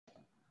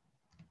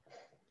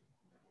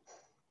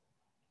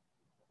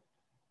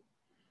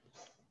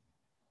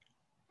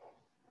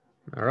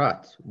All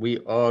right, we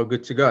are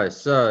good to go.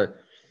 So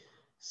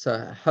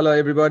hello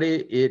everybody.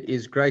 It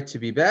is great to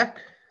be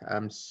back.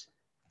 It's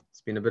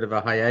been a bit of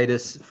a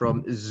hiatus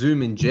from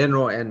Zoom in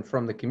general and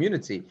from the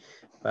community,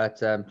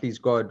 but please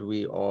God,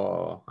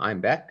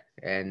 I'm back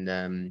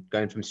and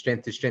going from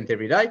strength to strength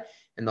every day.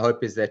 And the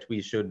hope is that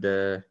we should,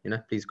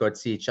 please God,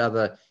 see each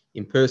other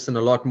in person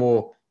a lot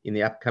more in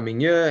the upcoming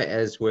year,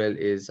 as well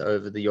as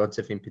over the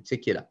Yontif in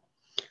particular.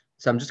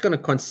 So I'm just going to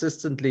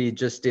consistently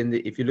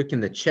if you look in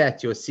the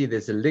chat, you'll see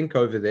there's a link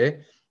over there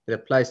that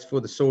are placed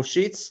for the source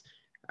sheets.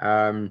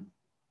 At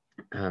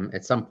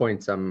some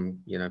point,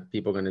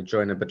 people are going to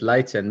join a bit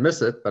later and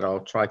miss it, but I'll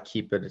try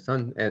keep it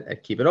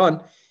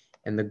on.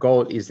 And the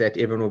goal is that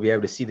everyone will be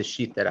able to see the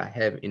sheet that I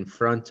have in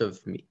front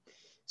of me.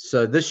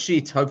 So this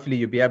sheet, hopefully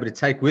you'll be able to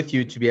take with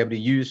you to be able to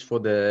use for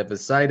the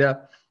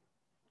Seder.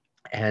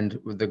 And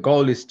the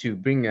goal is to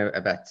bring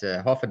about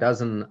half a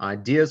dozen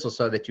ideas or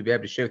so that you'll be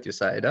able to share with your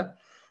Seder,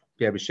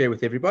 be able to share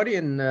with everybody.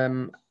 And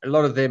a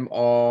lot of them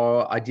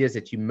are ideas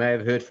that you may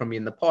have heard from me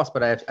in the past,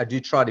 but I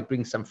do try to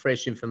bring some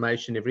fresh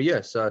information every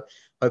year. So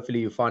hopefully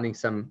you're finding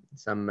some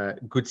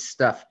good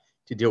stuff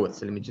to deal with.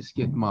 So let me just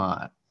get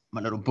my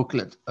little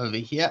booklet over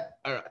here.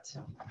 All right.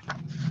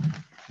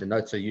 The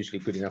notes are usually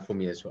good enough for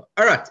me as well.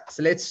 All right.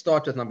 So let's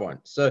start with number one.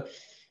 So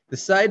the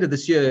Seder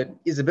this year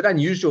is a bit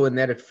unusual in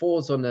that it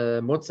falls on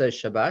a Motzei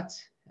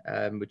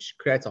Shabbat, which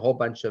creates a whole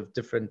bunch of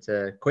different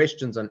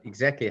questions on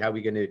exactly how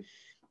we're going to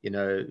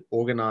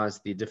organize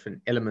the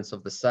different elements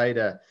of the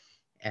Seder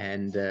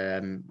and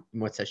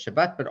Motzei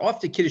Shabbat. But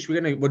after Kiddush,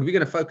 what we're going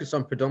to focus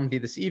on predominantly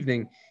this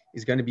evening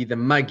is going to be the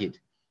Magid.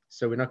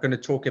 So we're not going to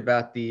talk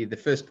about the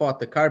first part,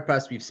 the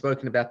Karpas. We've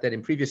spoken about that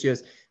in previous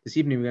years. This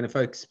evening, we're going to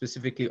focus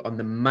specifically on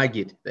the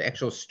Magid, the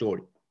actual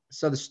story.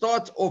 So the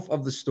start off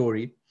of the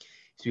story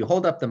is we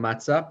hold up the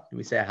matzah and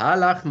we say,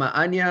 Halach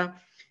ma'anya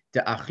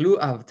de'achlu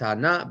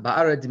avtana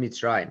ba'ara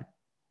d'Mitzrayim.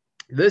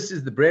 This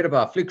is the bread of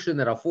our affliction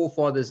that our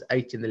forefathers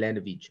ate in the land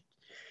of Egypt.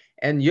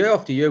 And year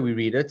after year we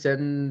read it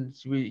and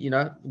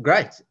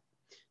great.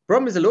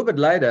 Problem is a little bit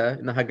later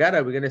in the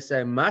Hagaddah, we're going to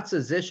say, matzah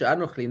zeh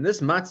she'anochli, in this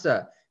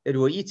matzah that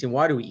we're eating,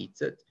 why do we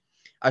eat it?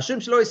 Hashem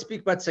shelo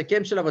speak but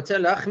sakem shel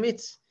avotel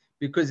lachmitz,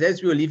 because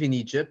as we were leaving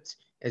Egypt,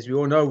 as we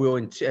all know, we were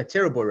in a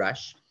terrible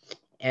rush,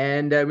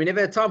 and we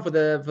never had time for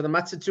the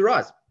matzah to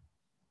rise,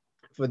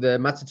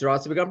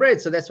 to become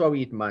bread. So that's why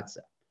we eat matzah.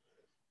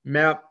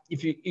 Now,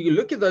 if you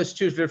look at those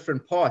two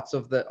different parts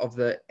of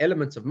the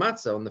elements of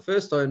matzah, on the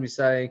first one we're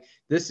saying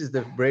this is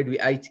the bread we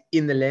ate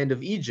in the land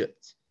of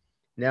Egypt.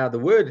 Now, the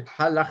word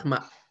halach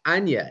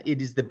ma'anya,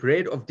 it is the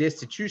bread of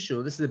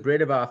destitution. This is the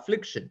bread of our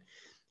affliction.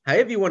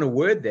 However you want to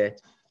word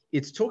that,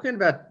 it's talking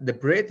about the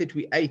bread that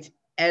we ate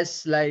as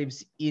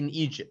slaves in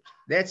Egypt.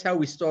 That's how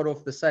we start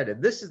off the Seder.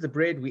 This is the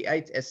bread we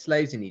ate as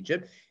slaves in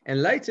Egypt.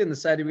 And later in the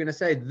Seder, we're going to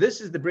say, this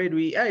is the bread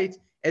we ate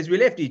as we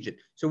left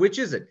Egypt. So which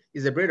is it?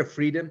 Is it bread of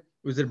freedom?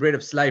 Or is it bread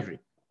of slavery?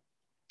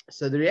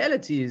 So the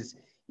reality is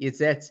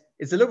that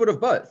it's a little bit of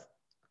both.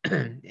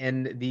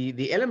 And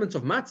the element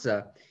of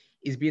matzah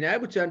is being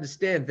able to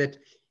understand that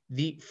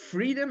the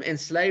freedom and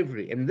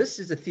slavery, and this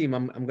is a theme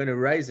I'm going to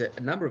raise a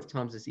number of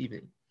times this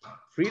evening.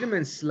 Freedom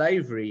and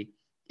slavery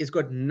has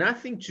got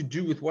nothing to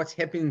do with what's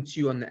happening to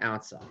you on the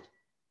outside.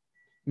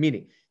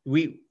 Meaning,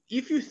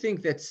 if you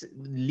think that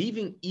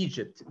leaving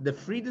Egypt, the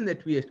freedom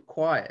that we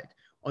acquired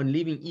on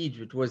leaving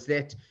Egypt was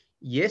that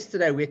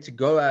yesterday we had to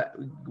go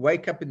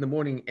wake up in the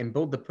morning and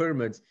build the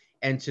pyramids,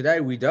 and today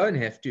we don't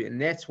have to,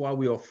 and that's why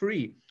we are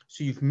free.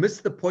 So you've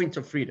missed the point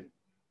of freedom.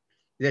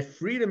 That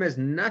freedom has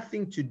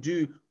nothing to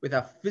do with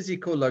our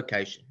physical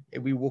location.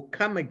 And we will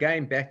come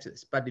again back to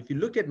this. But if you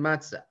look at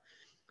matzah,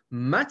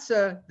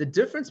 the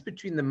difference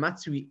between the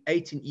matzah we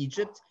ate in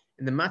Egypt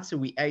and the matzah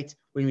we ate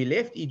when we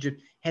left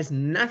Egypt has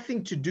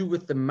nothing to do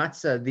with the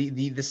matzah,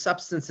 the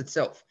substance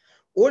itself.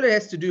 All it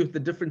has to do with the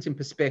difference in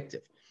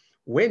perspective.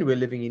 When we're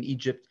living in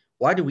Egypt,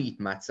 why do we eat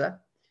matzah?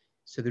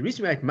 So the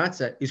reason we ate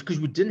matzah is because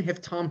we didn't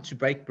have time to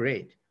bake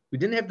bread. We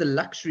didn't have the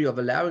luxury of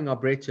allowing our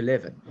bread to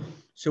leaven.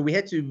 So we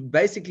had to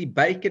basically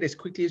bake it as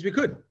quickly as we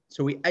could.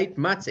 So we ate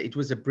matzah. It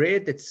was a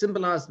bread that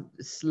symbolized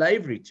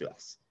slavery to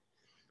us.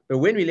 But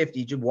when we left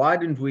Egypt, why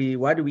do we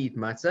eat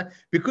matzah?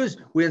 Because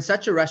we're in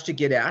such a rush to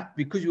get out,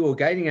 because we were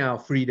gaining our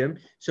freedom,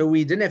 so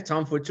we didn't have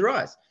time for it to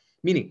rise.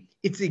 Meaning,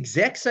 it's the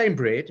exact same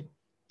bread,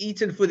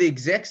 eaten for the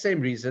exact same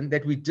reason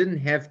that we didn't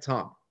have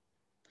time.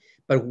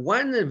 But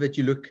one of it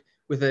you look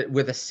with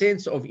a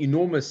sense of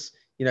enormous,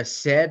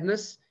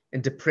 sadness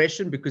and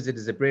depression because it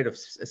is a bread of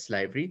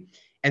slavery.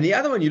 And the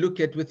other one you look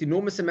at with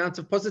enormous amounts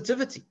of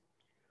positivity.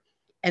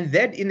 And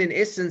that, in an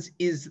essence,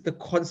 is the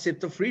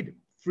concept of freedom.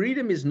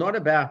 Freedom is not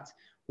about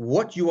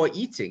what you are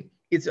eating.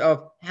 It's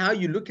of how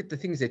you look at the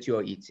things that you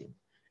are eating.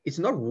 It's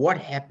not what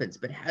happens,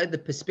 but how the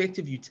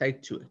perspective you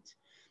take to it.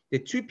 There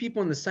are two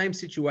people in the same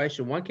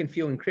situation. One can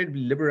feel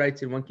incredibly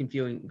liberated. One can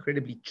feel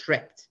incredibly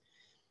trapped.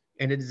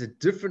 And it is a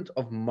different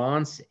of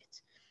mindset.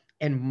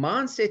 And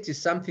mindset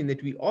is something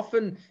that we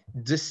often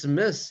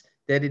dismiss,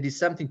 that it is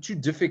something too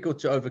difficult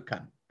to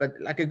overcome. But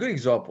like a good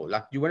example,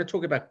 like you want to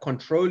talk about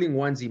controlling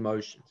one's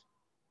emotions.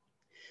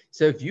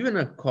 So if you're in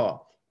a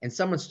car and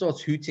someone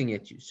starts hooting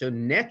at you. So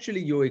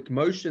naturally, your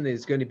emotion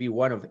is going to be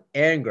one of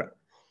anger.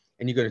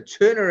 And you're going to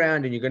turn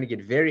around and you're going to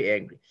get very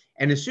angry.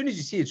 And as soon as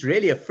you see it's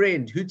really a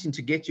friend hooting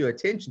to get your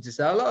attention, to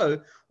say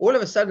hello, all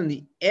of a sudden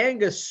the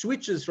anger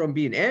switches from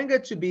being anger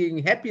to being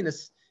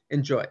happiness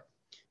and joy.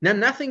 Now,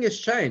 nothing has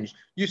changed.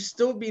 You've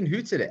still been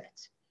hooted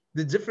at.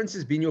 The difference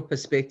has been your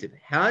perspective.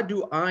 How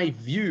do I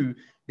view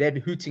that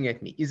hooting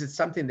at me? Is it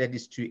something that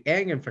is to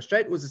anger and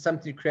frustrate, or is it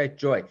something to create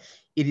joy?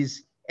 It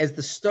is, as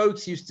the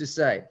Stoics used to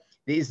say,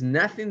 there is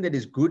nothing that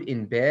is good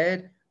in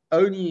bad,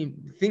 only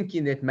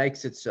thinking that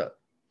makes it so.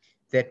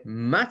 That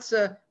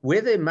matzah,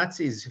 whether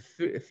matzah is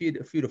a fruit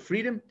of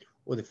freedom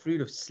or the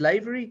fruit of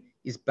slavery,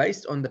 is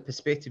based on the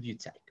perspective you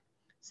take.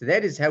 So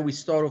that is how we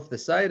start off the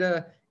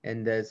Seder.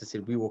 And as I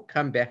said, we will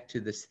come back to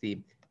this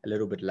theme a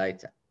little bit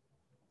later.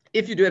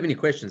 If you do have any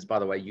questions, by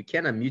the way, you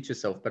can unmute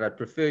yourself, but I'd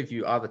prefer if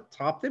you either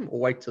type them or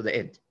wait till the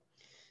end.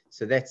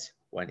 So that's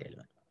one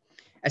element.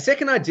 A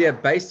second idea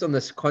based on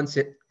this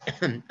concept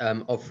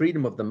of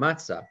freedom of the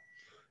matzah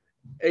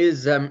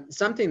is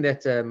something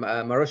that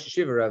Marosh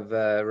Yeshiva of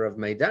Rav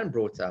Meidan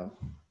brought out.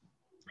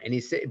 And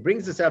he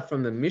brings this out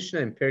from the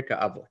Mishnah in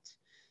Perka Avot.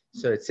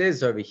 So it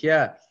says over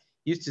here,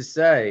 he used to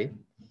say,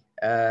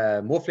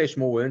 more flesh,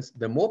 more wounds,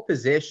 the more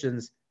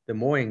possessions, the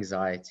more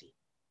anxiety.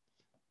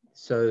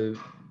 So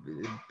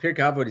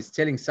Perka Avot is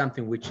telling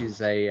something which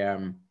is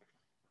an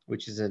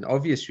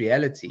obvious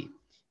reality,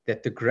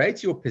 that the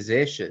greater your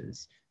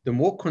possessions, the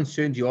more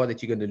concerned you are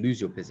that you're going to lose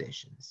your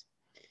possessions.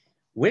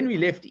 When we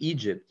left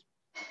Egypt,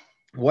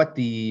 what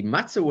the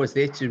matzah was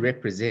there to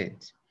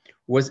represent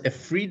was a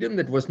freedom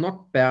that was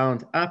not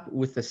bound up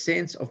with a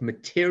sense of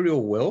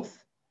material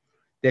wealth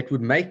that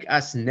would make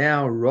us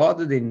now,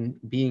 rather than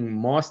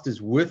being masters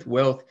with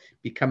wealth,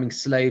 becoming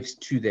slaves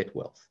to that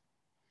wealth.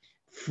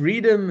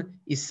 Freedom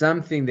is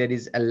something that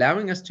is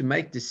allowing us to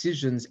make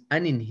decisions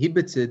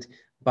uninhibited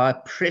by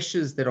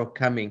pressures that are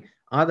coming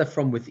either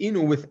from within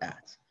or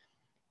without.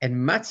 And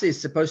matzah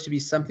is supposed to be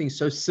something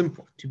so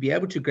simple, to be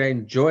able to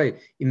gain joy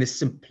in the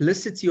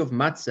simplicity of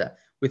matzah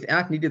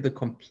without needing the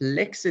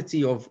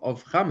complexity of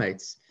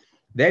chametz.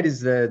 That is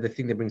the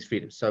thing that brings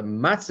freedom. So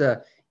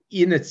matzah,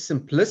 in its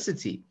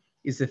simplicity,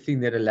 is the thing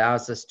that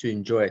allows us to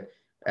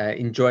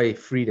enjoy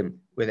freedom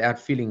without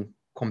feeling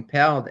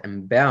compelled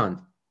and bound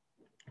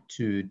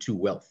to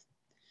wealth.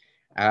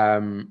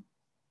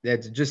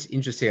 That's just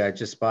interesting.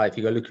 If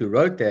you go look who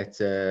wrote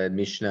that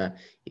Mishnah,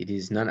 it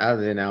is none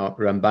other than our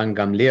Ramban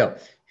Gamliel,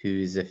 who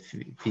is a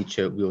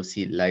feature we'll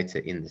see later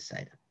in the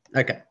Seder.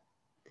 Okay,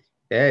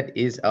 that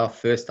is our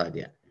first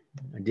idea.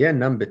 Idea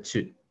number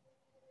 2.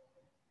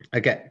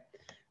 Okay,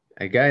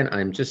 again,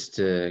 I'm just,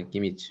 give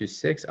me 2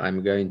 seconds.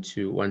 I'm going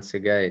to, once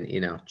again,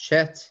 in our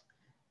chat,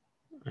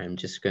 I'm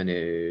just going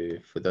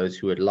to, for those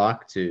who would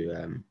like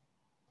to,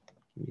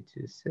 give me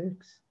 2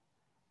 seconds.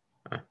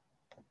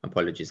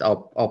 Apologies.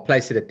 I'll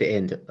place it at the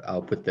end.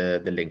 I'll put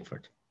the link for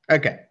it.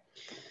 Okay.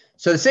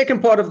 So the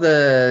second part of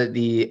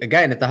the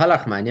again at the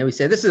halach mania, we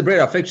say this is the bread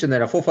of affliction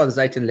that our forefathers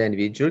ate in the land of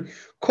Egypt.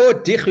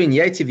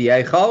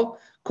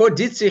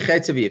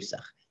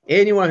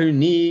 Anyone who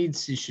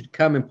needs, you should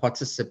come and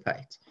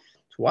participate.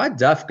 So why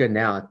dafka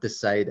now at the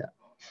Seder?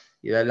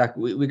 You know, like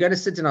we're going to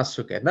sit in our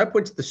sukkah. At no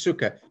point at the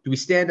sukkah do we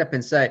stand up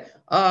and say,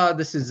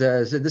 this is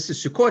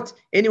Sukkot.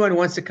 Anyone who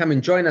wants to come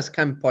and join us,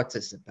 come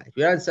participate.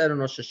 We don't say it on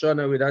Rosh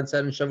Hashanah, we don't say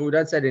it on Shavuot, we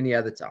don't say it any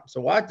other time.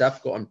 So why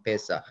dafka on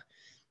Pesach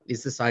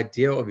is this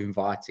idea of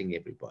inviting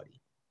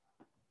everybody.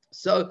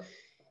 So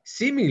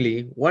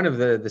seemingly one of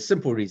the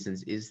simple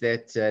reasons is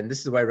that, and this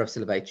is the way Rav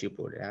Soloveitchik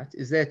brought it out,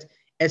 is that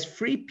as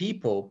free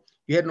people,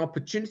 you had an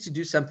opportunity to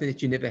do something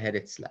that you never had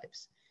as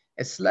slaves.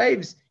 As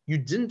slaves, you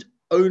didn't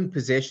own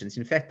possessions.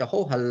 In fact, the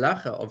whole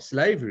halacha of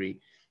slavery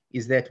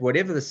is that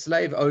whatever the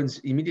slave owns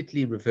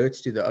immediately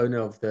reverts to the owner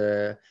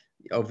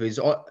of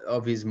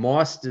his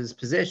master's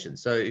possession.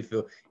 So if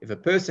a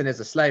person has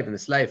a slave and the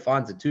slave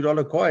finds a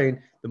 $2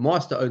 coin, the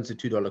master owns a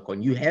 $2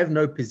 coin. You have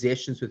no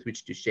possessions with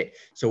which to share.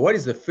 So what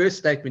is the first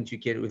statement you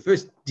can, the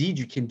first deed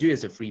you can do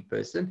as a free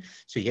person?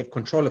 So you have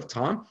control of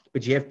time,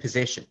 but you have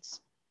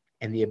possessions.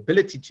 And the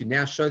ability to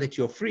now show that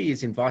you're free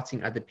is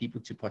inviting other people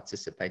to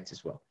participate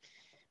as well.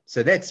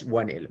 So that's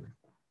one element.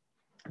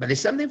 But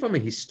there's something from a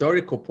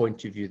historical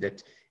point of view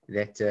that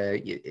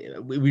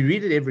we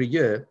read it every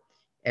year,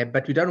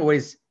 but we don't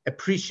always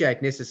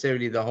appreciate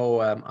necessarily the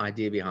whole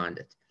idea behind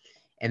it.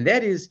 And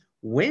that is,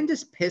 when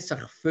does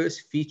Pesach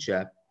first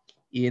feature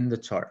in the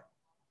Torah?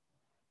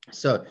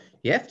 So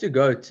you have to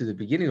go to the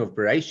beginning of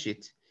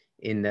Bereshit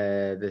in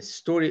the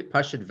story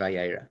Pashat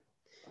Vayera.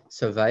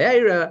 So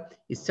Vayera,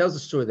 it tells the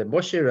story that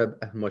Moshe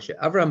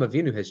Avraham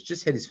Avinu has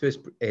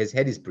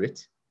had his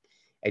Brit,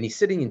 and he's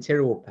sitting in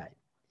terrible pain.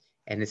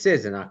 And it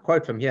says, and I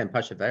quote from here in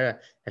Pashat Vayera,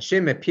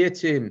 Hashem appeared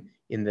to him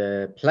in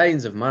the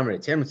plains of Mamre,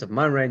 tenements of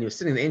Mamre, and he was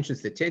sitting in the entrance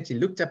of the tent. He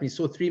looked up and he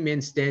saw 3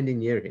 men standing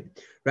near him.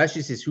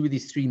 Rashi says, who are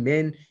these 3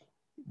 men?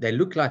 They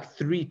look like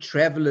 3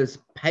 travelers,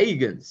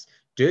 pagans,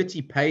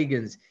 dirty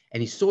pagans.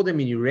 And he saw them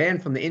and he ran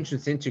from the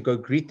entrance tent to go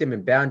greet them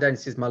and bow down. He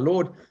says, my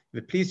Lord, if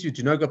it please you,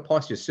 do not go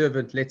past your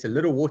servant. Let a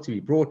little water be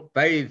brought,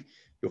 bathe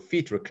your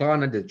feet,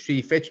 recline under the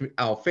tree,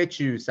 I'll fetch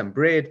you some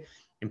bread,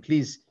 and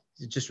please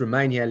just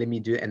remain here, let me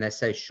do it. And they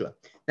say, sure.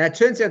 Now, it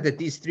turns out that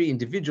these three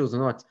individuals are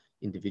not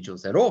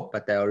individuals at all,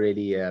 but they are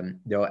really,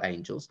 they are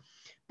angels.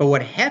 But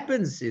what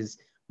happens is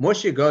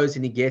Moshe goes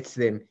and he gets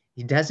them.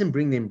 He doesn't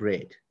bring them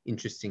bread,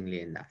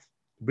 interestingly enough.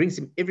 He brings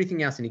him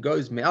everything else, and he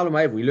goes, we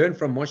learn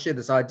from Moshe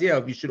this idea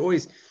of you should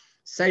always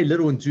say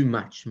little and do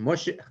much.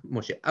 Moshe,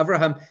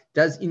 Abraham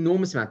does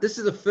enormous amount. This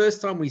is the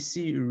first time we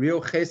see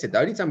real chesed, the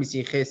only time we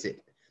see chesed,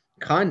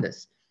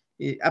 kindness.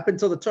 Up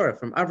until the Torah,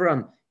 from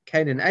Abraham,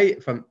 Cain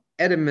and from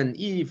Adam and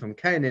Eve, from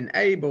Cain and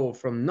Abel,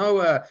 from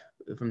Noah,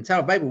 from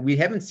Tower of Babel, we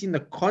haven't seen the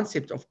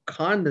concept of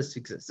kindness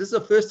exist. This is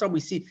the first time we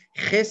see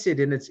chesed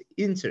in its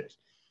interest.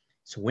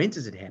 So when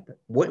does it happen?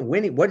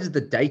 What is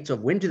the date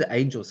of when do the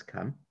angels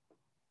come?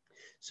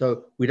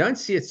 So we don't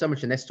see it so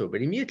much in that story,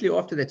 but immediately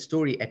after that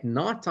story, at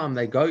night time,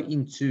 they go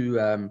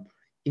into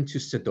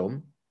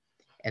Sodom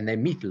and they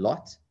meet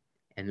Lot,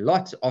 and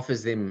Lot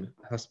offers them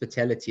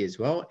hospitality as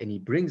well, and he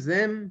brings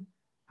them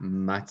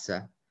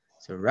matzah.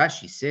 So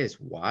Rashi says,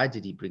 why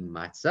did he bring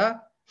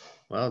matzah?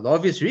 Well, the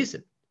obvious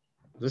reason.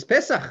 It was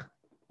Pesach.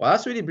 Why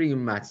else would he bring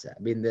him matzah?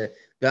 I mean, the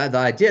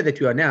idea that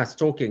we are now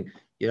talking,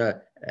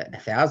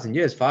 1,000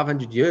 years,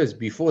 500 years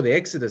before the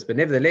Exodus, but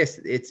nevertheless,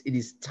 it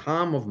is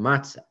time of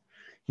matzah.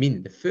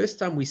 Meaning, the first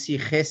time we see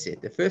chesed,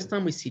 the first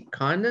time we see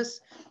kindness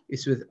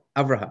is with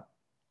Abraham.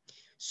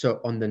 So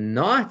on the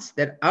night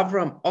that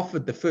Abraham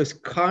offered the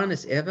first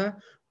kindness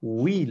ever,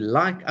 we,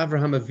 like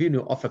Abraham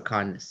Avinu, offer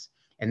kindness.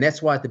 And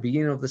that's why at the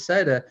beginning of the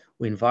Seder,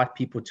 we invite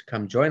people to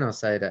come join our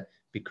Seder,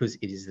 because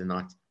it is the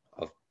night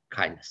of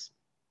kindness.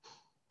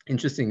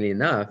 Interestingly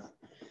enough,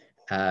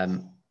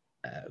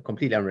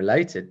 completely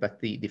unrelated, but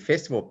the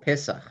festival of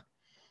Pesach,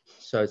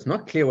 so it's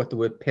not clear what the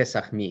word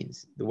Pesach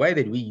means. The way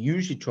that we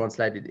usually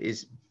translate it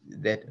is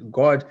that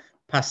God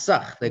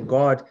Pasach, that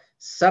God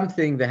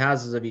something the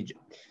houses of Egypt.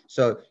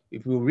 So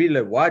if we really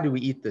look, why do we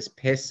eat this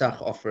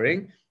Pesach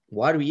offering?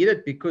 Why do we eat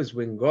it? Because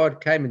when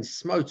God came and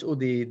smote all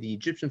the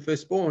Egyptian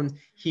firstborn,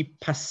 he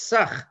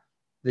Pasach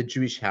the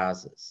Jewish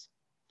houses.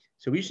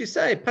 So we usually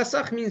say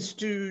Pasach means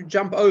to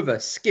jump over,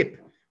 skip,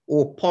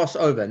 or pass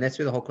over. And that's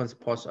where the whole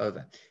concept pass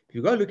over. If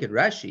you go look at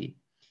Rashi,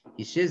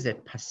 he says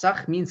that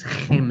Pasach means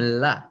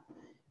chemla,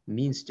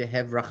 means to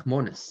have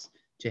rachmonis,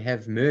 to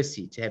have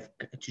mercy,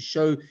 to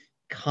show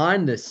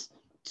kindness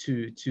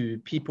to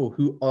people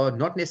who are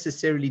not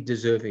necessarily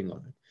deserving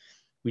of it.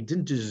 We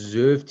didn't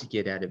deserve to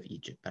get out of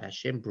Egypt, but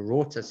Hashem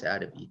brought us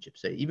out of Egypt.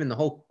 So even the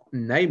whole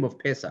name of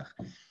Pesach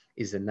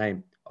is the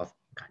name of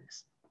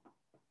kindness.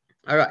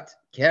 All right,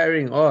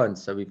 carrying on.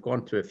 So we've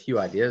gone through a few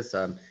ideas.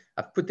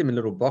 I've put them in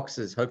little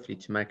boxes, hopefully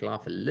to make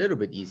life a little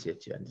bit easier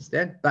to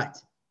understand,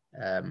 but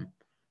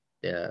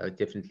there are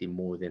definitely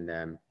more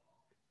than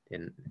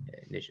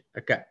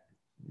okay.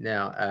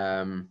 Now,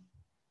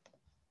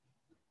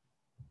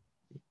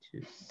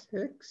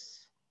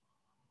 26.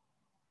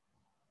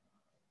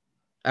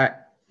 All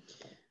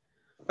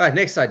right,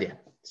 next idea.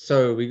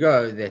 So we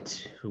go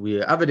that we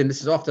covered, and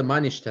this is after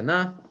Manish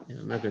Tana.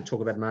 I'm not going to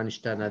talk about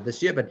Manish Tana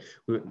this year, but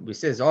we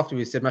said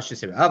Moshe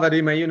said,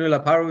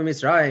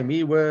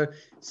 we were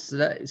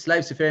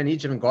slaves to Pharaoh in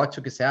Egypt, and God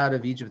took us out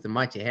of Egypt with a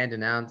mighty hand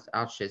and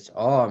outstretched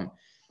arm.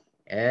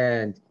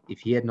 And if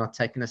he had not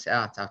taken us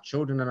out, our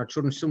children and our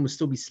children's children would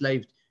still be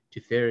slaves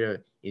to Pharaoh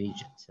in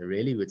Egypt. So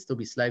really, we'd still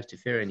be slaves to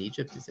Pharaoh in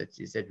Egypt. Is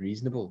that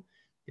reasonable?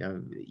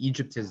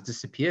 Egypt has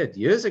disappeared.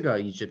 Years ago,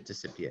 Egypt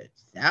disappeared.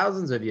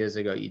 Thousands of years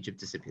ago, Egypt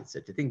disappeared. So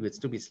to think we'd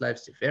still be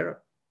slaves to Pharaoh.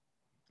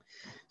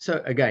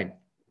 So again,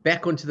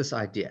 back onto this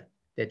idea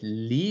that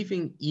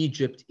leaving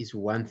Egypt is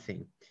one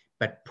thing,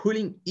 but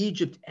pulling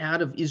Egypt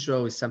out of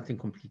Israel is something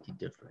completely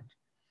different.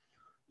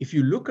 If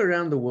you look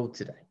around the world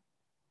today,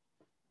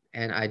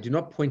 and I do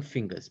not point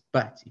fingers,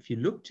 but if you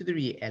look to the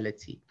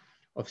reality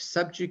of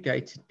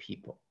subjugated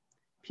people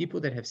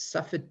that have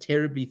suffered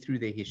terribly through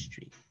their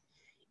history,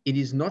 it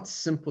is not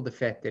simple the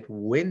fact that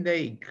when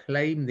they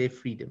claim their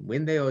freedom,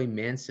 when they are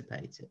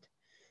emancipated,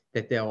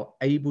 that they are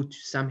able to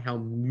somehow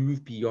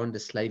move beyond a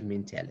slave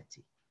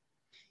mentality.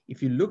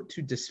 If you look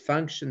to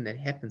dysfunction that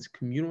happens,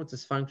 communal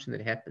dysfunction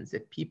that happens,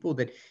 that people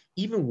that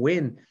even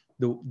when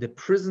the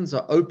prisons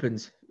are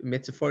opened,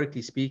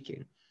 metaphorically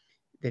speaking,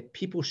 that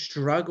people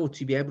struggle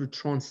to be able to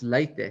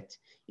translate that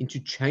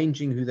into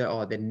changing who they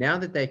are, that now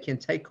that they can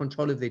take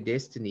control of their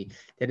destiny,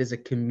 that as a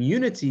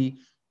community,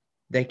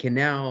 they can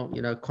now,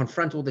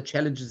 confront all the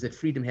challenges that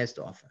freedom has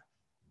to offer.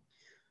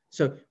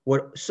 So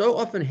what so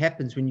often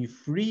happens when you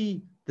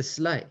free the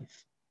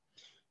slave,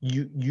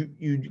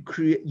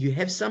 you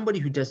have somebody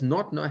who does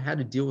not know how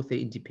to deal with their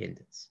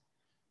independence.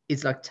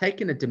 It's like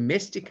taking a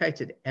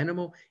domesticated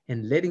animal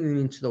and letting them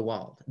into the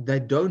wild.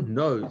 They don't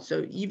know.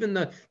 So even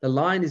though the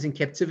lion is in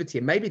captivity,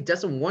 and maybe it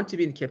doesn't want to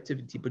be in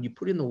captivity, but you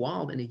put it in the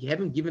wild and you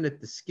haven't given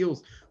it the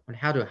skills on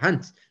how to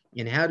hunt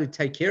and how to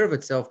take care of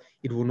itself,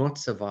 it will not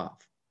survive.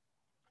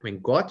 When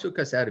God took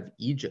us out of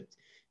Egypt,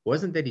 it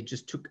wasn't that he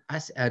just took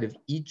us out of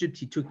Egypt,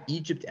 he took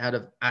Egypt out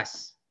of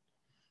us.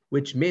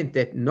 which meant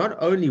that not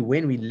only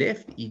when we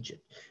left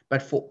Egypt,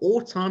 but for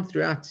all time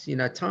throughout,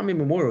 time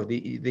immemorial,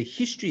 the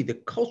history, the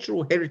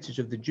cultural heritage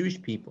of the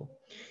Jewish people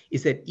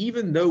is that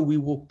even though we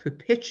will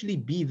perpetually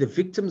be the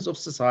victims of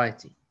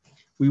society,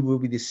 we will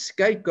be the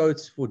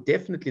scapegoats for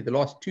definitely the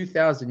last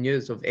 2,000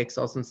 years of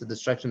exile since the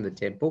destruction of the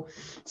temple.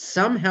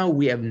 Somehow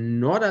we have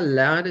not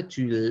allowed it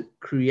to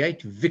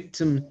create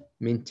victim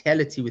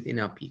mentality within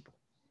our people.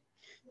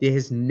 There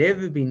has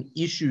never been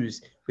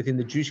issues within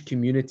the Jewish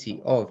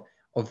community of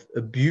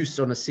abuse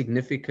on a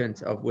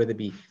significant, of whether it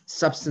be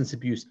substance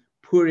abuse,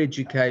 poor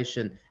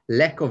education,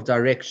 lack of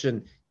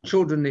direction,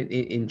 children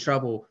in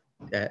trouble,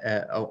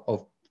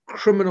 of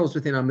criminals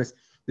within our midst.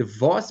 The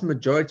vast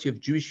majority of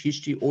Jewish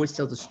history always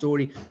tells the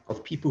story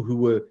of people who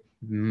were,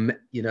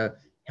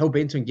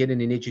 hell-bent on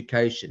getting an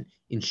education,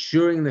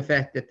 ensuring the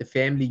fact that the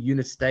family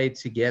unit stayed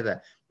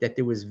together, that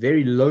there was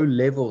very low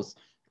levels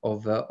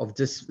of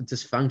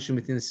dysfunction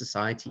within the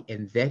society.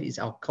 And that is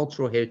our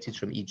cultural heritage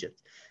from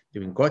Egypt.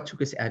 When God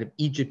took us out of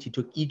Egypt, he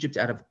took Egypt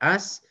out of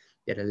us,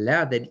 that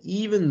allowed that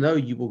even though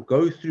you will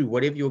go through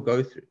whatever you'll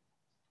go through.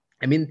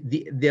 I mean,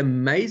 the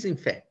amazing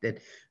fact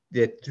that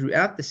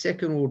throughout the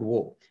Second World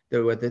War,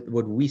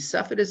 what we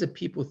suffered as a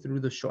people through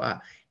the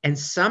Shoah, and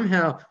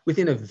somehow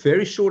within a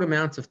very short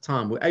amount of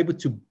time, we're able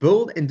to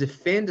build and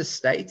defend a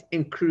state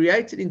and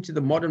create it into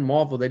the modern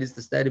marvel that is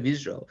the state of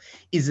Israel,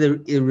 is a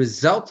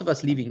result of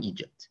us leaving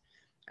Egypt.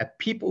 A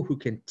people who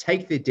can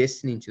take their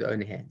destiny into their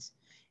own hands.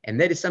 And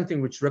that is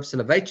something which Rav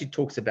Soloveitchik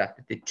talks about,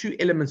 that there are two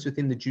elements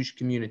within the Jewish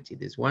community.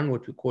 There's one,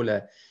 what we call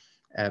a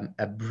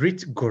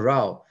Brit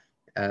Goral,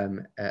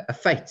 a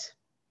fate,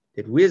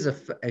 that we as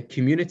a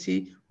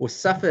community will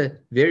suffer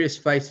various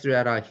fates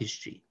throughout our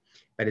history.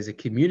 But as a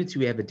community,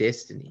 we have a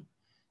destiny.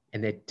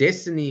 And that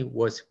destiny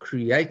was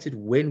created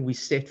when we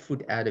set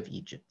foot out of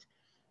Egypt.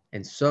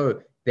 And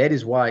so that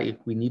is why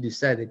we need to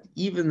say that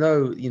even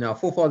though, our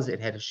forefathers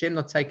had Hashem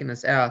not taken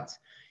us out,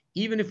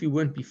 even if we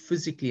wouldn't be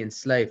physically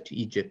enslaved to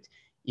Egypt,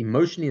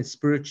 emotionally and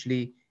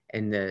spiritually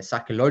and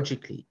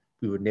psychologically,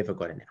 we would never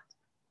gotten out.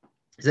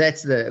 So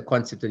that's the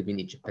concept of in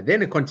Egypt. But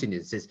then it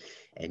continues, it says,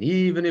 and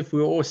even if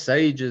we're all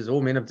sages,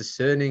 all men of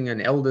discerning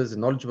and elders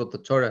and knowledgeable of the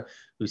Torah,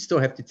 we still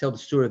have to tell the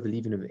story of the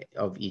leaving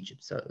of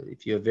Egypt. So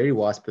if you're a very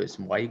wise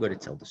person, why you got to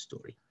tell the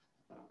story?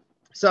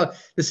 So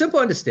the simple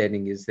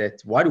understanding is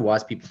that why do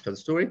wise people tell the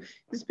story?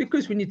 It's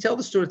because when you tell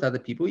the story to other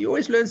people, you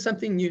always learn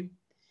something new.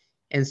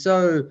 And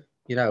so,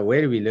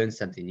 where do we learn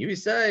something new? We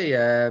say,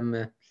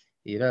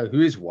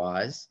 who is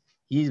wise?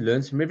 He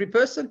learns from every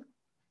person.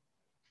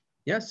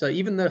 Yeah, so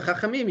even the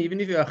Chachamim,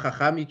 even if you're a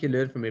Chacham, you can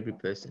learn from every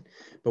person.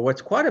 But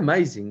what's quite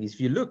amazing is if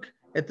you look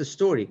at the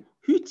story,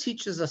 who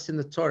teaches us in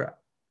the Torah,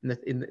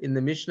 in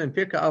the Mishnah, in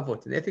Pirkei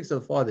Avot, in the Ethics of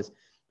the Fathers,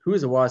 who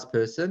is a wise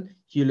person?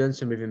 He learns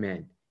from every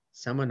man.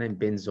 Someone named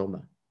Ben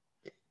Zoma.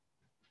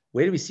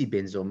 Where do we see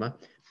Ben Zoma?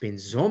 Ben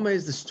Zoma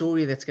is the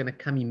story that's going to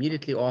come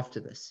immediately after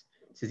this.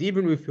 It says,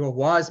 even if you're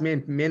wise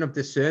men of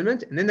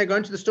discernment, and then they go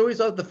into the stories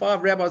of the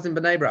 5 rabbis in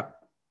Bnei Brak.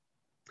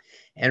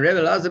 And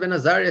Rebbe Elazar ben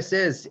Azariah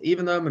says,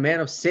 even though I'm a man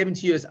of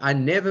 70 years, I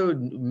never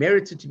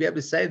merited to be able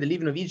to say the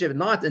leaving of Egypt,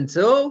 not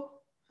until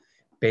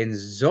Ben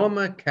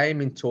Zoma came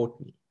and taught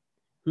me.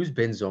 Who's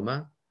Ben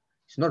Zoma?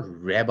 He's not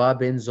Rabbi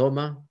Ben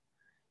Zoma.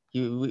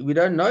 We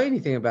don't know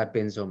anything about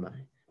Ben Zoma,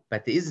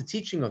 but there is a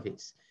teaching of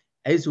his.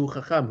 Ezu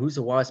Chacham, who's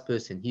a wise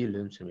person, he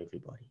learns from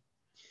everybody.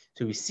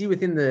 So we see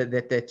within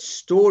that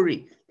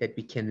story that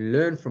we can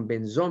learn from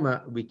Ben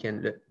Zoma,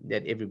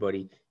 that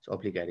everybody is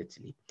obligated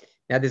to leave.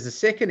 Now there's a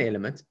second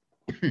element,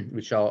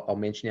 which I'll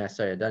mention here.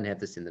 Sorry, I don't have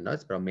this in the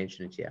notes, but I'll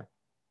mention it here.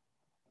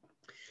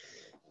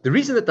 The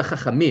reason that the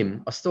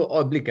Chachamim are still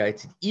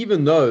obligated,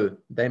 even though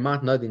they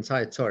might know the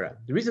entire Torah,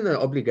 the reason they're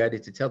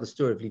obligated to tell the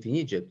story of leaving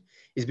Egypt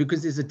is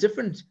because there's a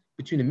difference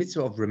between the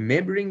mitzvah of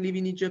remembering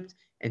leaving Egypt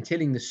and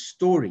telling the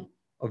story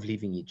of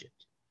leaving Egypt.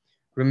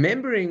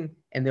 Remembering,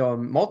 and there are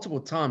multiple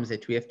times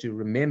that we have to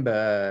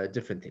remember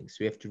different things.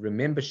 We have to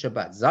remember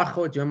Shabbat.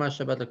 Zachot Yom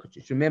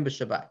HaShabbat. Remember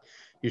Shabbat.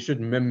 You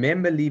should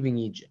remember leaving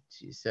Egypt.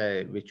 You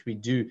say, which we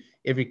do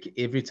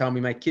every time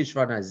we make Kiddush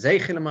Vada.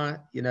 Zeichel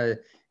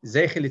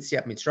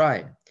Yitziat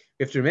Mitzrayim.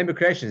 We have to remember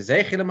creation.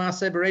 Zeichel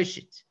Ma'aseh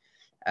Bereshit.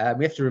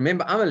 We have to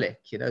remember Amalek.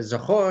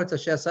 Zachot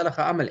Asher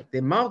Salacha Amalek.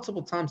 There are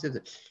multiple times,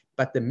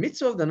 but the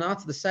mitzvah of the night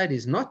of the side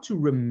is not to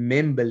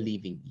remember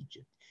leaving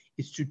Egypt.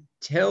 It's to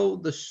tell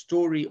the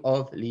story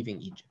of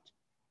leaving Egypt.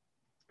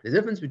 The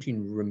difference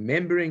between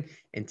remembering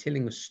and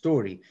telling a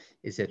story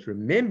is that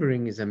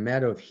remembering is a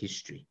matter of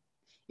history.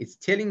 It's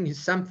telling you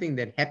something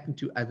that happened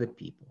to other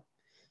people.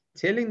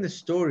 Telling the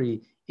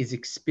story is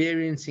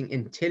experiencing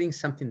and telling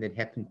something that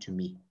happened to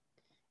me.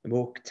 And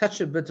we'll touch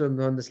a bit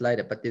on this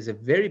later, but there's a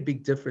very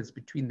big difference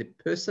between the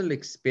personal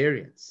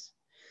experience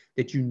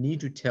that you need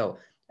to tell.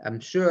 I'm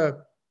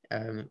sure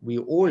we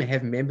all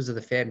have members of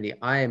the family.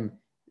 I am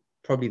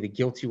probably the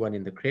guilty one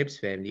in the Krebs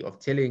family of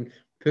telling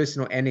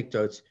personal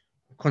anecdotes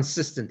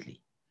consistently.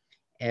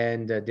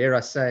 And dare I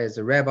say, as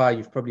a rabbi,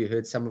 you've probably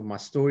heard some of my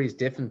stories,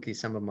 definitely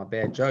some of my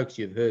bad jokes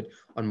you've heard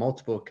on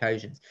multiple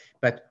occasions.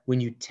 But when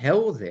you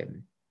tell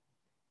them,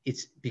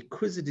 it's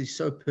because it is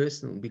so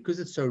personal, because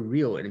it's so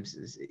real, and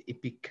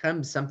it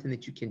becomes something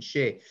that you can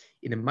share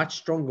in a much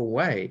stronger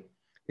way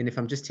than if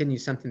I'm just telling you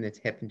something that's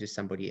happened to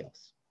somebody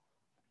else.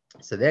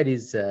 So that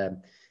is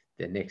the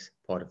next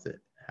part of the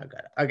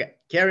Hagaddah. Okay,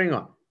 carrying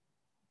on.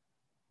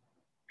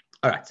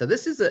 All right, so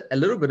this is a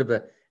little bit of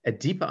a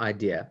deeper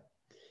idea,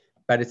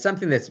 but it's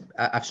something that's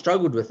I've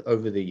struggled with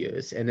over the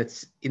years, and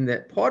it's in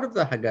the part of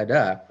the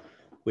Hagaddah,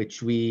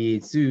 which we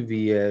do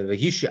the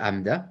Hishu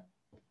Amda.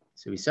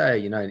 So we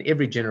say, in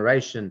every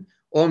generation,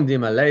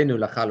 Omdim Aleinu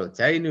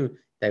Lachaloteinu,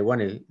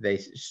 they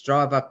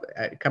strive up,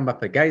 come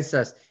up against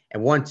us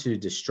and want to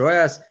destroy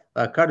us.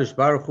 Kadosh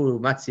Baruch Hu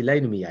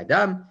Matzileinu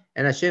Miyadam,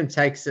 and Hashem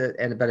takes it,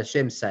 but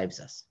Hashem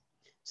saves us.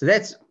 So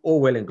that's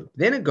all well and good.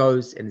 Then it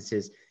goes and it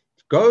says,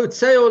 go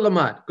Tzei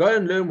Olamat, go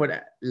and learn what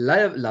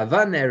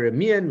Lavan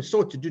Aramean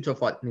sought to do to our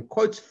father. And it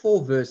quotes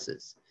 4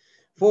 verses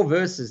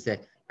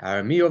that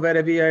Arameo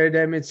Varavi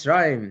Aradam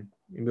Mitzrayim.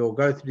 And we'll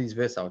go through these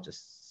verses. I'll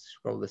just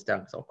scroll this down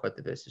because I'll quote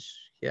the verses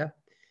here.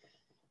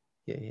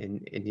 Yeah,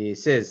 and he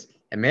says,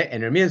 and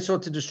Aramean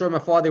sought to destroy my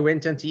father,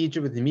 went into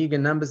Egypt with the meager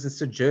numbers and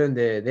sojourned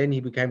there. Then he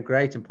became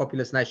great and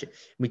populous nation.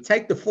 We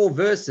take the 4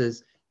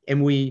 verses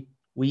and we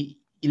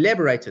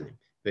elaborate on them.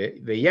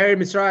 The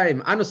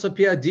Mitzrayim,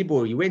 Anosopia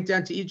Dibur, he went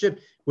down to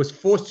Egypt, was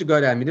forced to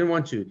go down. He didn't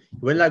want to. He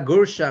went like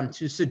Gursham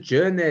to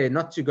sojourn there,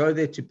 not to go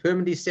there to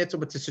permanently settle,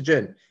 but to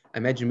sojourn. I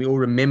imagine we all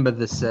remember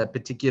this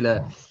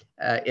particular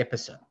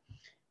episode.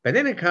 But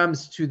then it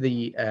comes to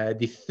the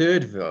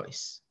 3rd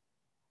verse.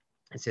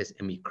 It says,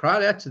 and we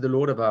cried out to the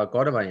Lord of our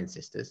God of our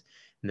ancestors,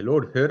 and the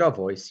Lord heard our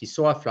voice. He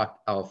saw our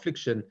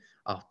affliction,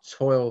 our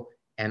toil,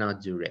 and our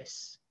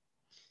duress.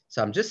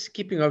 So I'm just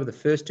skipping over the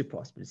first 2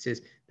 parts, but it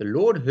says, the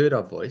Lord heard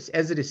our voice,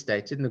 as it is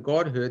stated, and the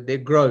God heard their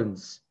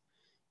groans.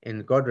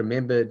 And God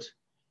remembered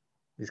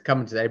He's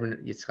coming to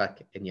Abraham,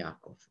 Yitzchak, and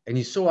Yaakov. And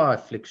he saw our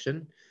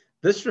affliction.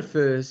 This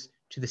refers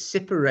to the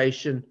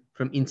separation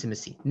from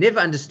intimacy. Never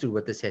understood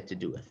what this had to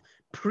do with.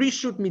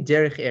 Prishut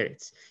miderech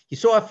eretz. He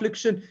saw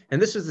affliction, and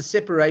this was the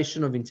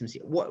separation of intimacy.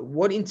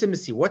 What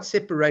intimacy? What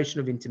separation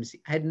of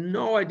intimacy? I had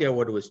no idea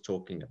what it was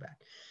talking about.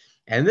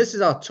 And this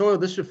is our toil.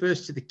 This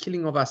refers to the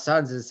killing of our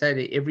sons. As I say,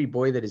 to every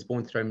boy that is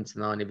born, throw him into the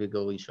Nile, and every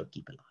girl you shall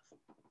keep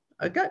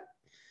alive. Okay.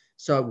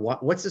 So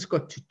what's this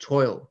got to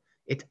toil?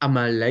 It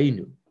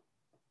amaleinu.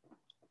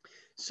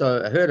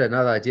 So I heard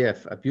another idea,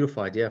 a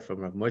beautiful idea from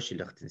Rav Moshe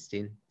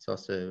Lichtenstein. It's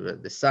also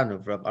the son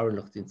of Rav Aaron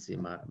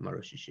Lichtenstein, my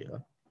Rosh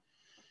Yeshiva.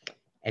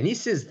 And he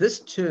says this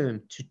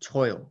term, to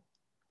toil,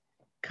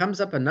 comes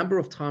up a number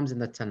of times in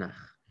the Tanakh.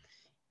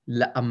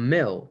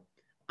 La'amel.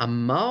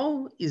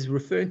 Amal is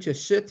referring to a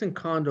certain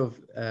kind of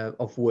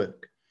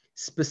work,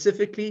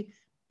 specifically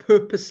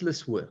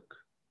purposeless work.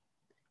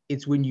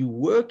 It's when you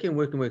work and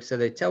work and work. So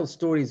they tell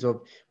stories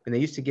of when they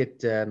used to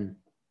get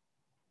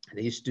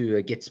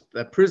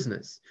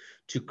prisoners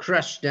to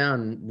crush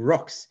down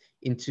rocks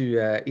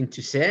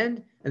into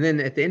sand, and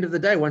then at the end of the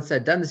day, once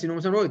they'd done this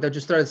enormous work, they'll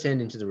just throw the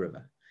sand into the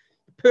river.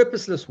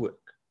 Purposeless work.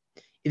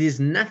 It is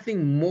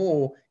nothing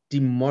more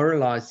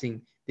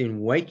demoralizing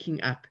than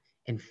waking up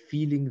and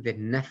feeling that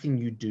nothing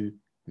you do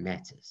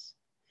matters.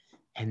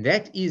 And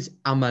that is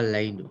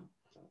amaleinu.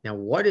 Now,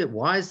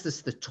 why is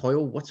this the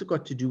toil? What's it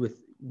got to do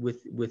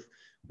with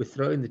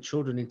throwing the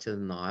children into the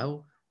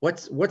Nile?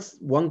 What's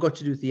one got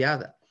to do with the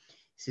other?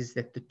 It says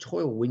that the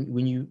toil,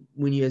 when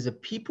you as a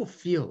people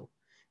feel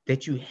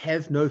that you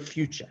have no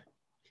future,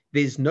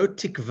 there's no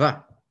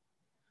tikva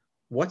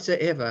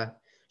whatsoever,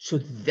 so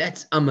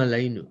that's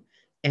amaleinu.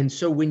 And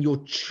so when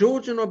your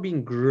children are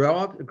being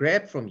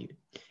grabbed from you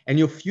and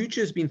your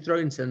future has been thrown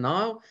into the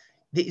Nile,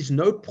 there is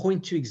no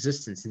point to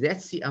existence.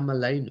 That's the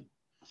amaleinu.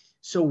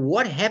 So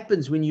what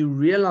happens when you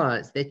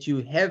realize that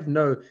you have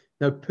no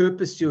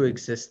purpose to your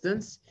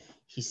existence?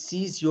 He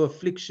sees your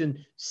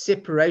affliction,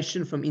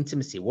 separation from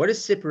intimacy. What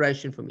is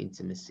separation from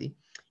intimacy?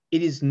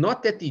 It is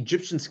not that the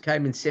Egyptians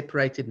came and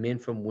separated men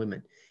from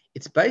women.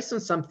 It's based on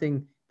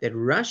something that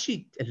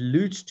Rashi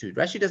alludes to.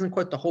 Rashi doesn't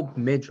quote the whole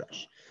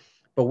Medrash.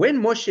 But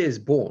when Moshe is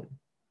born,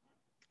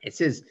 it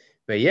says,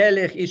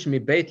 "Vayelech ish mi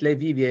beit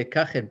Levi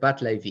v'yekach et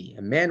bat Levi."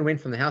 A man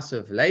went from the house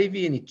of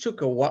Levi and he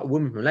took a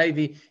woman from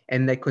Levi,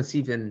 and they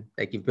conceived and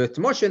they give birth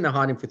to Moshe, and they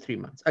hide him for 3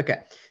 months. Okay.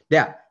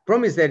 Now,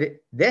 problem is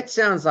that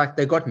sounds like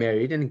they got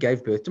married and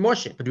gave birth to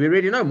Moshe. But we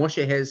already know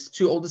Moshe has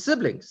 2 older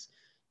siblings,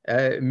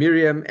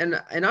 Miriam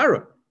and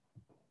Aaron.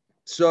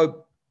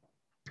 So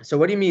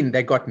what do you mean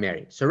they got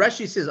married? So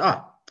Rashi says,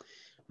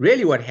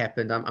 really what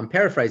happened, I'm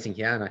paraphrasing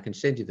here, and I can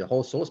send you the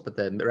whole source, but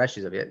the Rashi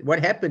is over here.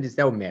 What happened is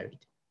they were married,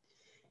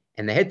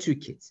 and they had 2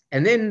 kids.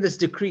 And then this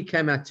decree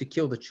came out to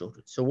kill the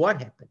children. So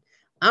what happened?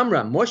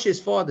 Amram, Moshe's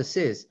father,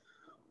 says,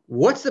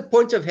 what's the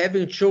point of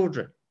having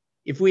children?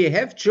 If we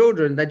have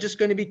children, they're just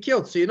going to be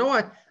killed. So you know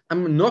what?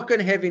 I'm not going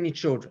to have any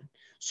children.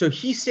 So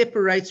he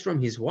separates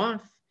from his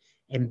wife,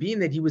 and being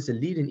that he was a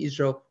leader in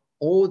Israel,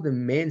 all the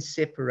men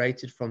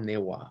separated from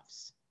their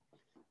wives.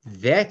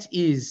 That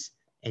is,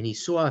 and he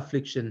saw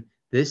affliction.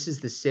 This is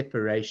the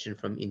separation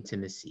from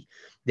intimacy.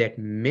 That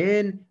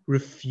men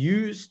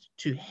refused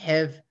to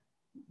have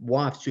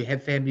wives to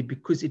have family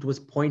because it was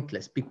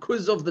pointless,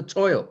 because of the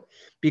toil,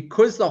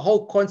 because the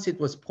whole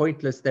concept was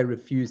pointless. They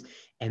refused,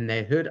 and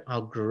they heard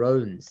our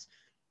groans.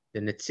 The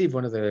Netziv,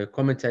 one of the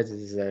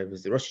commentators,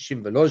 was the Rosh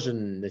Hashem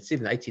Volozhin Netziv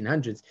in the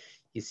 1800s.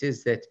 He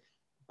says that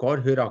God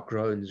heard our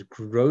groans.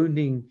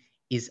 Groaning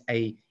is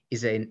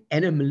an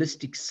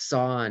animalistic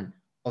sign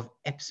of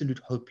absolute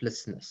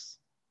hopelessness.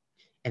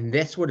 And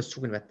that's what it's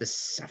talking about, the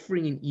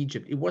suffering in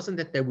Egypt. It wasn't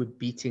that they were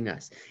beating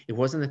us. It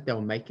wasn't that they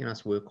were making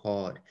us work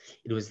hard.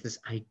 It was this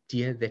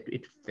idea that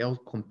it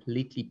felt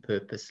completely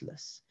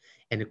purposeless.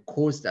 And it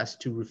caused us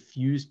to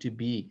refuse to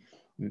be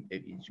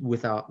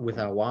with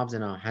our wives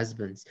and our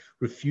husbands,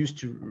 refuse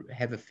to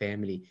have a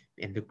family.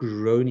 And the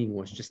groaning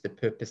was just the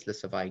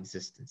purposeless of our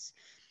existence.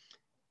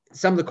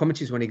 Some of the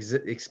commentaries want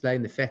to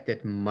explain the fact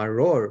that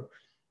maror,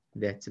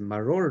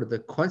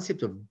 the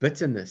concept of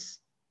bitterness,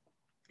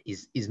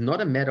 is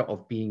not a matter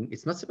of being,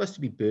 it's not supposed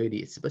to be birdy,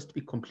 it's supposed to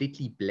be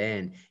completely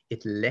bland.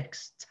 It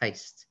lacks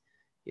taste.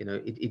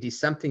 It is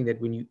something that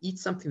when you eat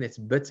something that's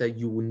bitter,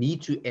 you will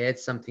need to add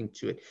something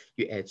to it.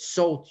 You add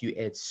salt, you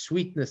add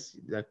sweetness,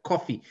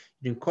 coffee.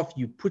 You drink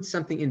coffee, you put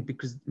something in,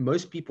 because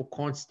most people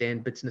can't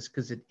stand bitterness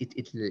because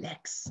it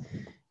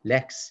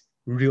lacks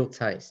real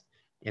taste.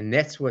 And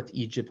that's what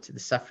Egypt, the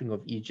suffering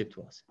of Egypt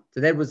was. So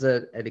that was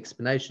an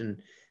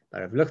explanation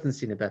by Rav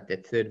Lichtenstein about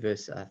that third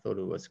verse. I thought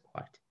it was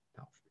quite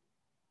powerful.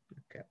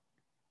 Okay.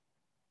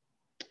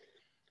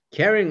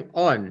 Carrying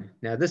on.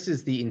 Now, this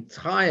is the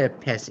entire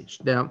passage.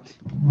 Now,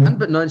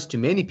 unbeknownst to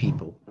many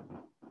people,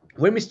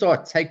 when we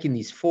start taking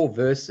these 4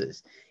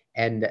 verses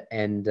and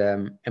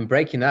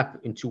breaking up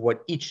into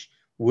what each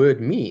word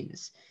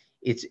means,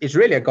 it's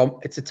really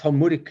it's a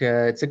Talmudic,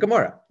 it's a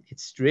Gemara.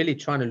 It's really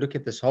trying to look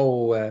at this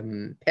whole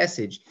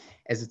passage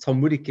as a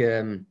Talmudic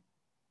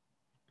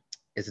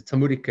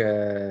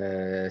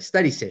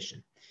study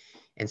session.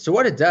 And so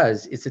what it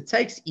does is it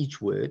takes each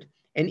word,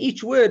 and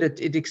each word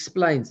it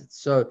explains it.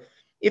 So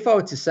if I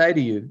were to say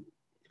to you,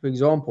 for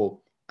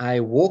example,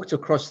 I walked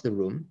across the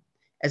room,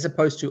 as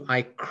opposed to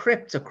I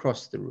crept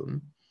across the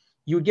room,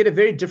 you would get a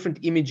very different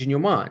image in your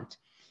mind.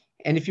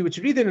 And if you were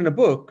to read it in a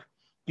book,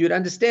 you would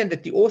understand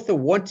that the author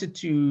wanted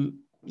to,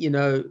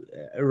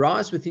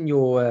 arise within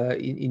your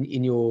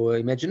in your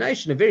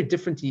imagination a very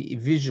different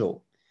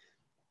visual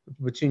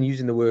between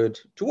using the word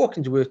to walk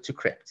and the word to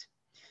crept.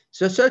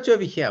 So to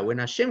over here, when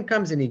Hashem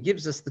comes and he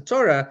gives us the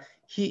Torah,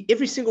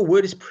 every single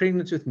word is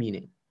pregnant with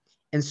meaning.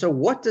 And so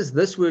what does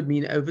this word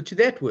mean over to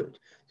that word?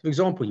 For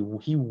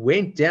example, he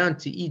went down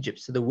to Egypt.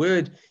 So the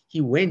word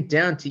he went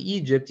down to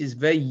Egypt is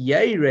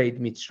Vayered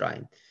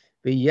Mitzrayim.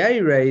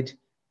 Vayered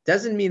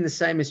doesn't mean the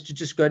same as to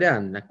just go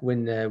down. Like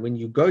when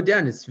you go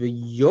down, it's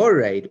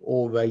Vayored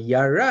or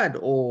Vayarad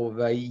or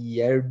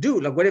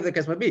Vayardu, like whatever the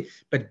case might be.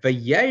 But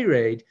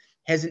Vayered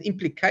has an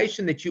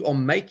implication that you are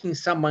making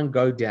someone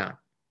go down.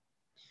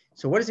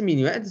 So what does it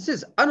mean? It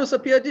says, Yaakov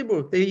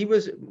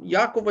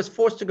was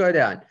forced to go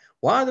down.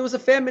 Why? There was a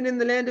famine in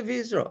the land of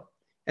Israel,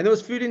 and there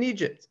was food in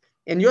Egypt.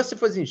 And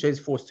Yosef was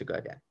forced to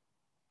go down.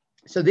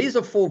 So these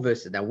are 4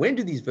 verses. Now, when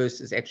do these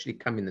verses actually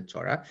come in the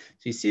Torah?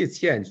 So you see it's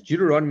here in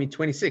Deuteronomy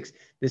 26.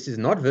 This is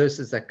not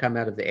verses that come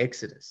out of the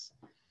Exodus,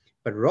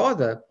 but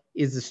rather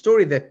is the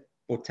story that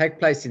will take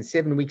place in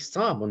 7 weeks'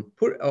 time on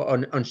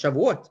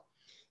Shavuot.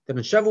 That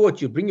on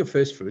Shavuot, you bring your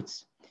first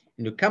fruits,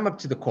 and you come up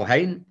to the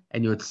Kohen,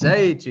 and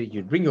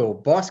you'd bring your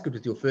basket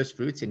with your first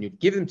fruits, and you'd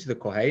give them to the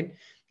Kohen,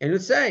 and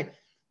you'd say,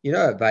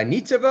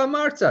 V'anita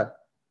v'amarta,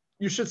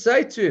 you should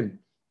say to him,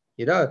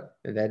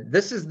 that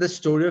this is the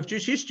story of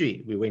Jewish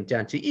history. We went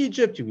down to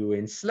Egypt, we were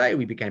enslaved,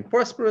 we became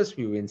prosperous,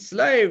 we were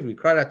enslaved, we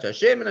cried out to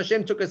Hashem, and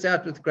Hashem took us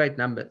out with great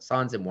numbers,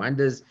 signs and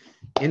wonders.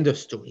 End of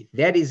story.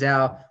 That is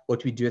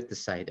what we do at the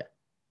Seder.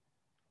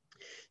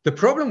 The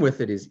problem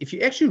with it is, if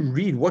you actually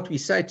read what we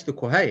say to the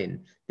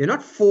Kohen, they're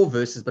not 4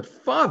 verses, but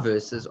 5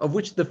 verses, of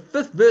which the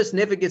 5th verse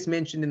never gets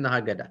mentioned in the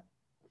Hagaddah.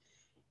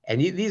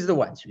 And these are the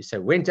ones. We say,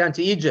 went down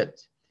to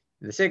Egypt.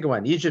 And the second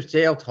one, Egypt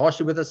dealt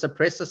harshly with us,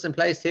 oppressed us, and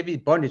placed heavy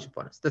bondage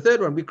upon us. The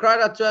third one, we cried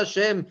out to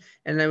Hashem,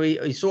 and then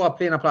we saw our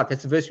plea and our plight.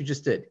 That's the verse we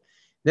just did.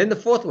 Then the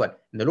 4th one,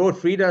 and the Lord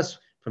freed us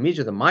from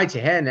Egypt, the mighty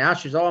hand, the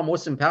outstretched arm,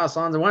 awesome power,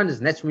 signs and wonders.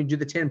 And that's when we do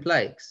the 10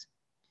 plagues.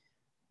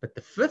 But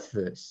the 5th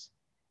verse,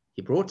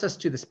 he brought us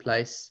to this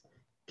place,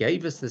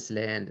 gave us this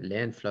land, a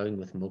land flowing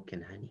with milk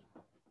and honey.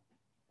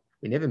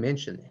 We never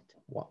mention that.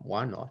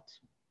 Why not?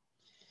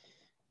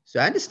 So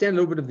I understand a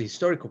little bit of the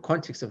historical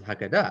context of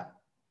Hagaddah,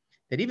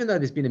 that even though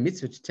there's been a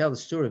mitzvah to tell the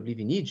story of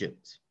leaving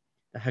Egypt,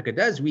 the Haggadah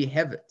as we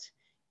have it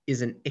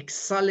is an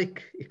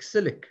exilic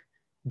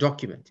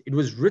document. It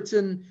was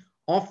written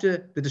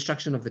after the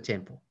destruction of the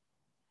temple.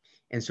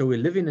 And so we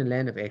live in a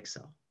land of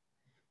exile.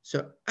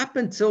 So up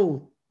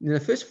until the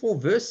first 4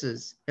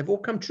 verses have all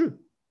come true.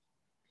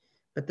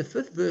 But the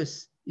 5th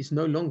verse is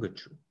no longer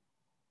true.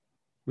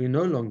 We're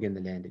no longer in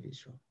the land of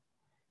Israel.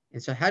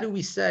 And so how do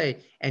we say,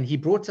 and he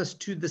brought us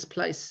to this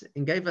place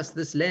and gave us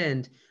this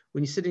land,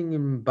 when you're sitting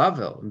in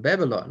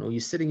Babylon, or you're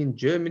sitting in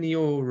Germany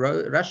or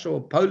Russia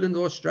or Poland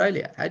or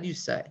Australia? How do you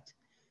say it?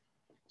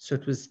 So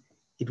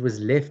it was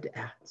left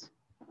out.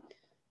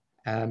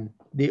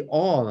 There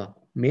are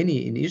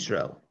many in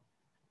Israel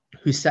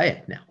who say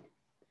it now.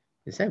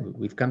 They say,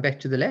 we've come back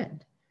to the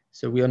land.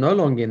 So we are no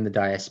longer in the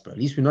diaspora. At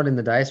least we're not in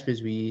the diaspora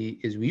as we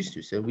used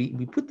to. So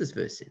we put this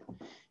verse in. And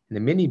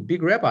there are many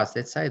big rabbis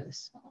that say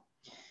this.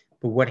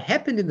 But what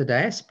happened in the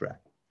diaspora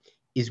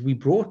is we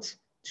brought,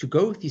 to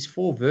go with these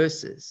 4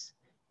 verses,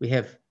 we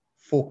have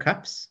 4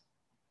 cups,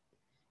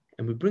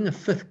 and we bring a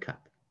 5th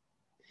cup.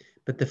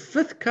 But the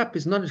 5th cup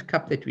is not a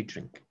cup that we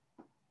drink.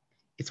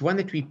 It's one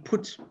that we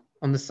put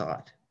on the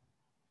side.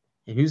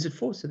 And who's it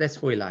for? So that's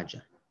for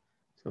Elijah.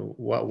 So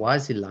why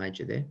is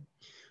Elijah there?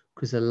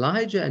 Because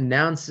Elijah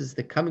announces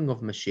the coming of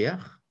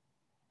Mashiach,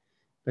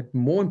 but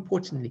more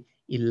importantly,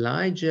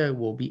 Elijah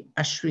will be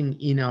ushering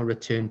in our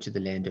return to the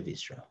land of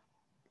Israel.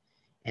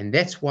 And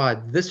that's why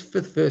this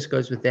 5th verse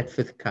goes with that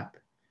 5th cup.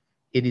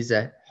 It is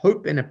a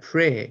hope and a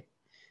prayer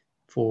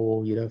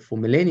for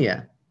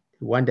millennia.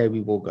 One day we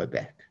will go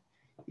back.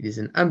 It is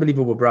an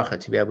unbelievable bracha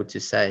to be able to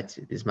say it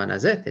this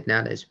manazet, that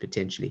nowadays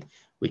potentially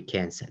we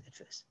can say that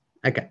verse.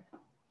 Okay.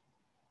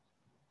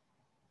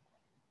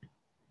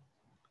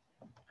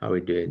 How are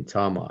we doing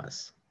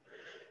time-wise?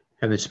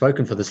 Haven't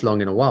spoken for this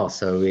long in a while,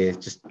 so we're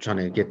just trying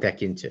to get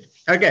back into it.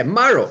 Okay,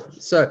 Maro.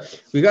 So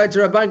we go to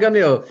Rabban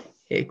Gamliel.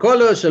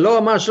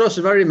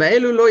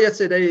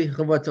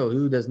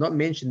 Who does not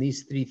mention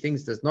these 3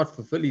 things, does not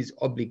fulfill his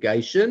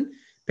obligation.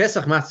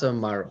 Pesach, Matzah,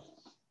 Maro.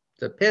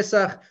 So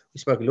Pesach, we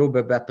spoke a little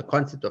bit about the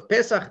concept of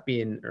Pesach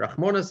being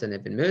Rachmonos and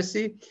having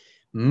mercy.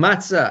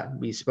 Matzah,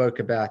 we spoke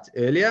about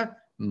earlier,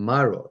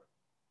 Maro.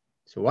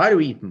 So why do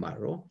we eat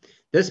Maro?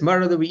 This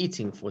Maro that we're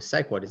eating, for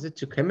sake, what is it?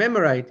 To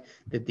commemorate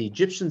that the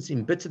Egyptians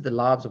embittered the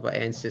lives of our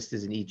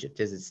ancestors in Egypt,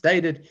 as it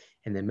stated,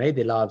 and they made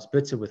their lives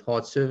bitter with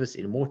hard service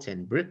in mortar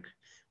and brick,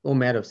 all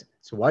manner of sin.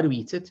 So why do we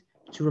eat it?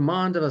 To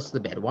remind us of the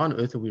bad. Why on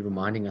earth are we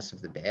reminding us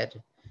of the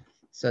bad?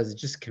 So it's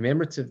just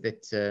commemorative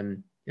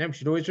that we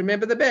should always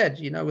remember the bad.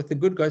 With the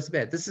good goes the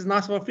bad. This is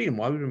nice for our freedom.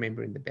 Why are we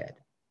remembering the bad?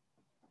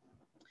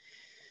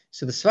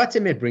 So the Sfat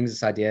Emet brings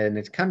this idea, and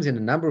it comes in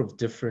a number of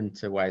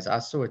different ways. I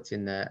saw it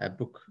in a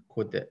book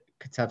called the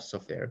Ketav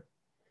Sofer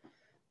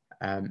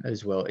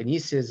as well. And he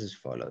says as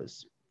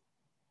follows: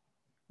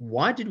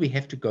 why did we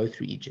have to go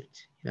through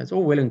Egypt? It's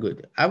all well and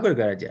good. I've got a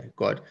good idea.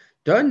 God,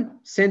 don't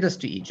send us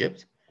to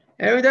Egypt,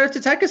 and we don't have to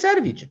take us out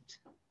of Egypt.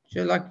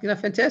 So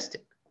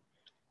fantastic.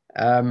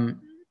 I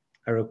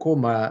recall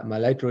my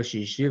late Rosh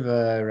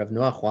Yeshiva, Rav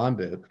Noach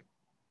Weinberg,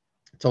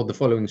 told the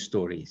following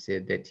story. He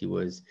said that he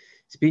was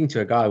speaking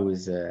to a guy who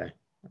was,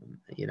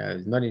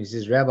 not in. He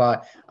says, Rabbi,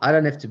 I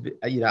don't have to,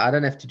 I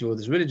don't have to do all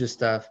this religious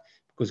stuff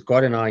because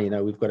God and I,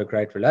 we've got a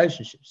great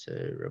relationship. So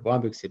Rav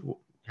Weinberg said, well,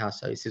 how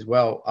so? He says,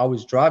 well, I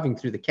was driving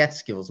through the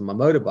Catskills on my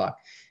motorbike,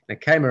 and I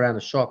came around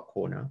a sharp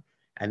corner,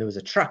 and there was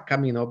a truck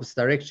coming in the opposite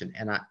direction,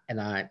 and I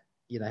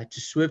had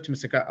to swerve to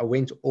Mr. I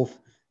went off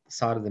the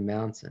side of the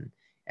mountain,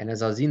 and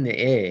as I was in the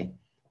air,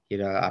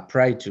 I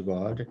prayed to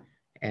God,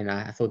 and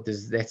I thought,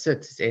 that's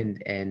it,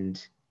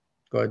 and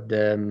God,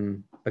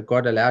 but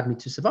God allowed me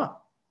to survive.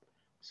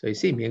 So you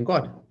see, me and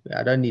God,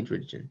 I don't need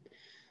religion.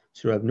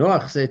 So Rav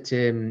Noach said to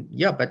him,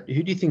 yeah, but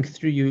who do you think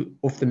threw you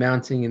off the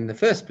mountain in the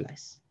first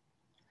place?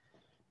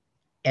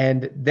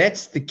 And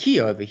that's the key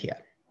over here,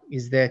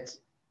 is that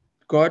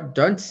God,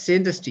 don't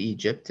send us to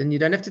Egypt, and you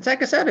don't have to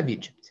take us out of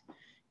Egypt.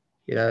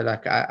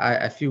 Like I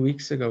a few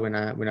weeks ago when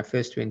I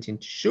first went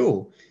into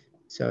shul,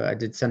 so I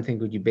did something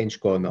called you bench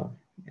gomel,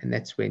 and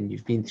that's when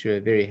you've been through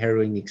a very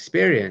harrowing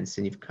experience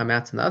and you've come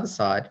out on the other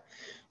side.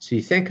 So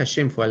you thank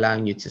Hashem for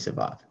allowing you to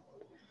survive.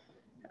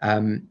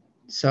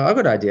 So I've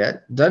got an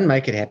idea. Don't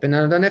make it happen,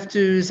 and I don't have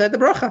to say the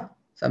bracha.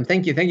 So I'm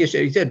thank you.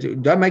 He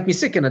said, don't make me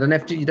sick, and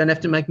you don't have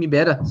to make me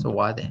better. So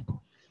why that?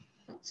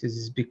 He says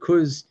it's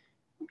because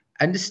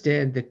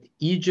understand that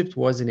Egypt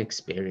was an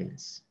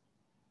experience,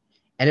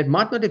 and it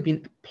might not have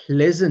been a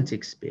pleasant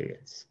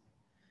experience,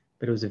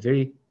 but it was a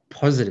very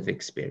positive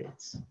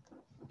experience.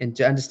 And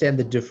to understand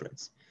the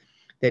difference,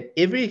 that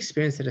every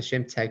experience that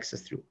Hashem takes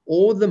us through,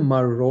 all the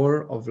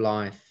maror of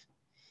life,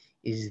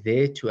 is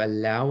there to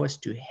allow us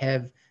to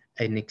have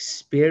an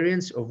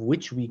experience of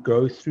which we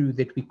go through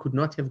that we could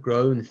not have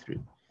grown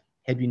through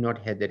had we not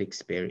had that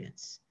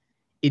experience.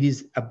 It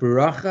is a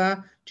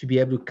bracha to be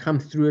able to come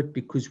through it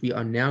because we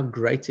are now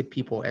greater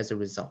people as a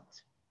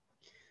result.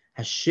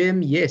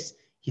 Hashem, yes,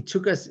 He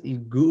took us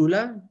in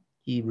Geula,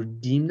 He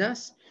redeemed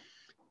us,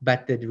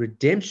 but the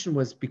redemption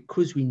was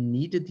because we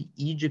needed the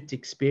Egypt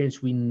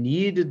experience. We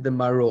needed the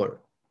maror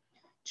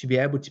to be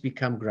able to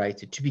become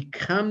greater, to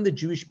become the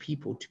Jewish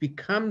people, to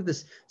become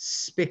this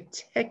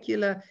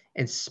spectacular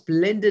and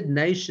splendid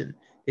nation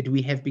that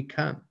we have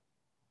become.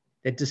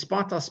 That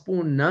despite our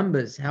small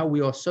numbers, how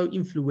we are so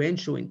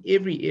influential in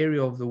every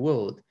area of the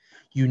world,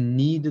 you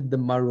needed the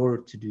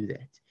maror to do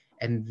that.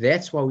 And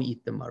that's why we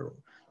eat the maror.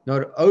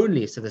 Not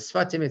only, so the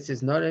Sfat Emet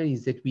says, not only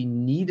is that we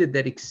needed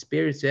that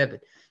experience to have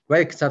it. The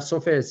way Ketav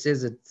Sofer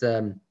says it,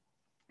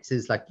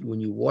 says like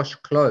when you wash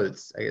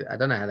clothes, I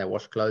don't know how they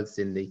wash clothes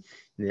in the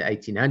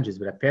 1800s,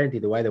 but apparently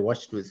the way they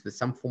washed it was with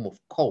some form of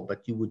coal,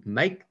 but you would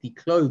make the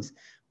clothes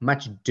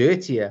much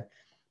dirtier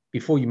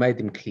before you made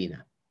them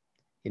cleaner.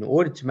 In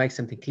order to make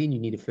something clean, you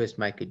need to first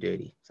make it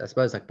dirty. So I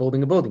suppose like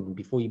building a building,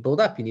 before you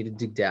build up, you need to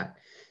dig down.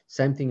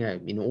 Same thing,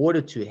 in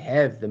order to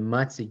have the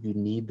matzah, you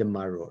need the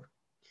maror.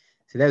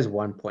 So there's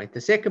one point.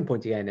 The second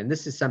point again, and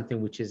this is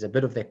something which is a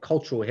bit of their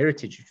cultural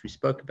heritage, which we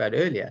spoke about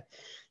earlier,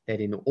 that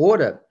in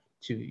order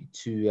to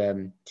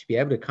be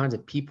able to kind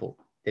of people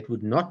that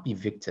would not be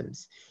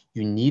victims,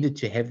 you needed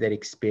to have that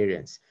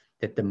experience,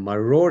 that the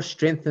maror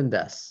strengthened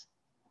us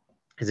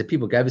as a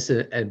people, gave us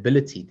an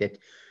ability that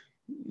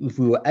if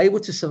we were able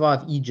to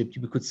survive Egypt,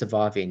 we could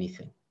survive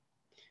anything.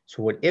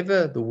 So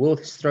whatever the world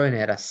has thrown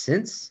at us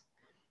since,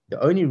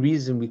 the only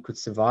reason we could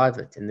survive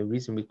it and the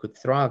reason we could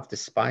thrive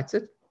despite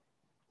it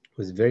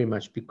was very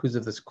much because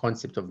of this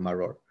concept of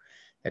maror.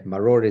 That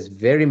maror is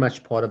very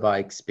much part of our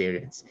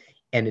experience.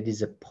 And it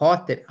is a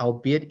part that,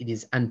 albeit it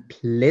is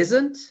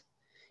unpleasant,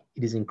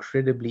 it is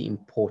incredibly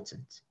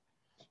important.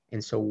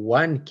 And so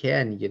one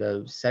can,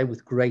 say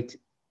with great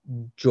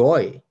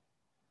joy,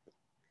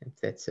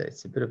 it's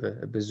a bit of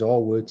a bizarre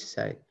word to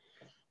say,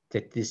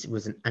 that this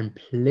was an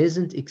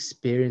unpleasant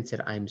experience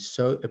that I'm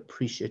so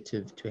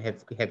appreciative to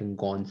having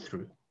gone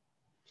through.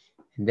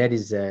 And that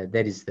is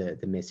the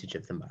message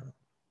of the maror.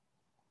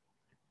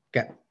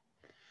 Okay.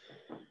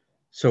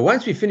 So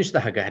once we finish the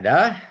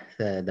Hagaddah,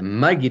 the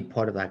Magid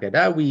part of the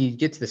Hagaddah, we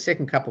get to the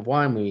second cup of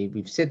wine.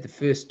 We've said the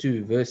first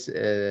two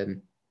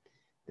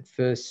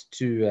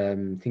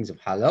things of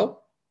Hallel,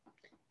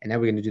 and now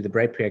we're going to do the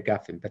Brei Pri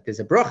Hagafim. But there's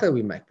a bracha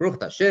we make.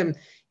 Baruch Hashem,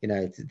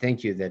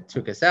 thank you that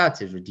took us out,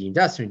 has redeemed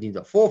us, redeemed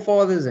our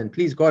forefathers, and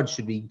please God,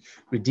 should we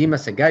redeem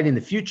us again in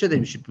the future,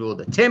 then we should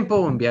build a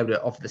temple and be able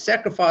to offer the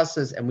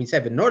sacrifices. And we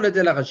say, V'nola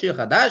de la Rashir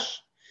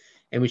Chadash,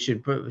 and we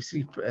should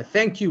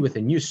thank you with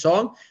a new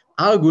song,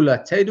 Al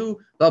Gulatenu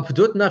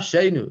V'Pedut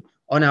Nafshenu,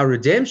 on our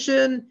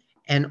redemption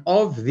and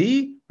of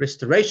the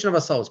restoration of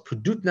our souls.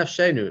 Pedut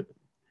Nafshenu.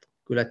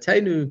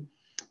 Gulatenu,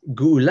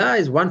 Geula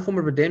is one form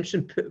of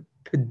redemption.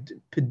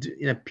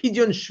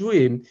 Pidyon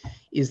Shuim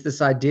is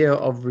this idea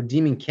of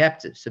redeeming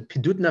captives. So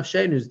Pedut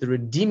Nafshenu is the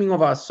redeeming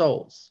of our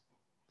souls.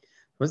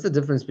 What's the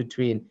difference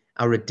between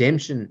our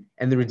redemption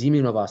and the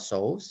redeeming of our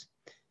souls?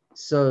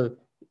 So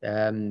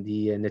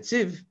the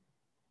Netziv,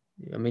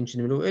 I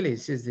mentioned it earlier,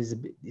 it says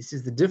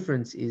the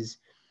difference is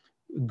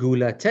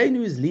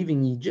Gulatenu is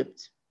leaving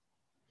Egypt,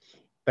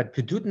 but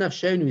Pedut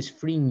Nafshenu is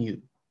freeing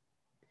you.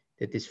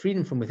 That there's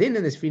freedom from within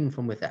and there's freedom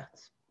from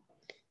without.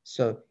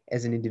 So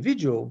as an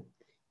individual,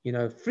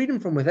 freedom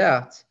from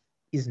without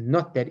is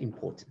not that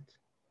important,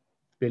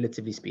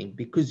 relatively speaking,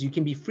 because you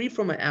can be free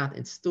from without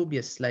and still be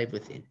a slave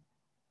within.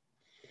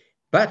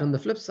 But on the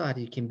flip side,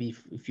 you can be,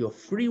 if you're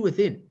free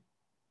within,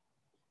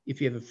 if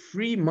you have a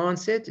free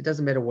mindset, it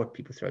doesn't matter what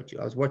people throw at you.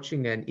 I was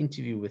watching an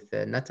interview with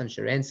Natan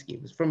Sharansky.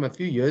 It was from a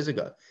few years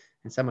ago,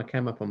 and someone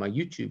came up on my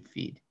YouTube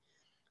feed.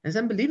 And it's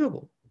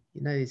unbelievable.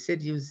 He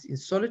said he was in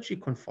solitary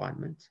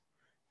confinement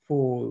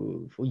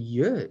for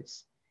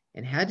years.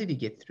 And how did he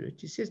get through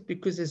it? He says,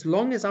 because as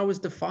long as I was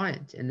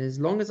defiant and as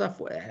long as I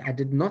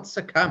did not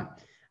succumb,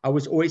 I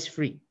was always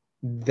free.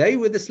 They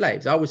were the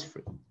slaves. I was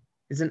free.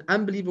 It's an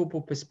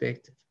unbelievable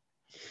perspective.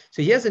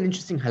 So here's an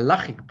interesting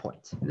halachic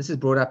point. This is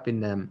brought up in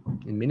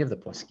many of the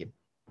poskim.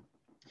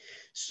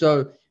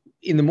 So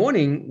in the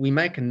morning, we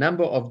make a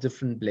number of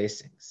different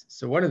blessings.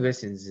 So one of the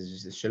blessings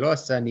is Shelo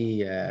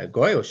Asani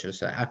Goy or Shelo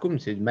Asani Akum,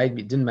 so it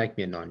didn't make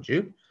me a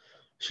non-Jew.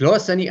 Shelo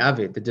Asani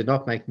Aved, that did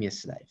not make me a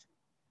slave.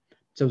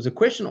 So there was a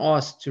question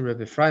asked to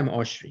Rabbi Ephraim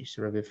Oshri.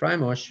 So Rabbi Ephraim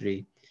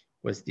Oshri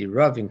was the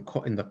Rav in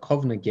the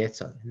Kovna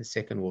ghetto in the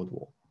Second World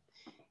War.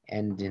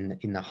 And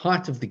in the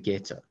height of the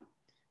ghetto,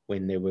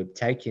 when they were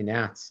taken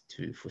out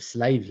for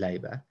slave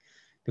labor,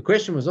 the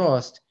question was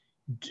asked,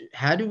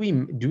 how do we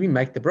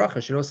make the bracha?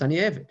 Shelo Asani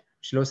Aved.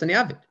 Shelo Asani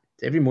Aved.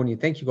 So every morning,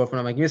 thank you God for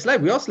not making me a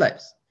slave. We are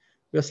slaves.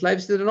 We are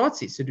slaves to the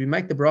Nazis. So do we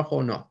make the bracha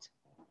or not?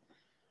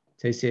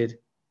 So he said,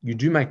 you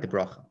do make the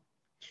bracha.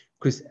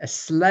 Because a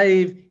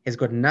slave has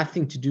got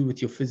nothing to do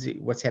with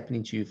what's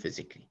happening to you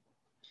physically.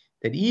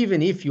 That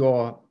even if you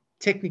are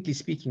technically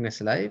speaking a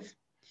slave,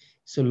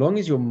 so long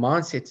as your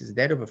mindset is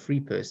that of a free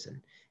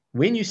person,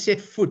 when you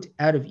set foot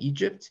out of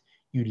Egypt,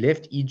 you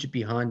left Egypt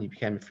behind, you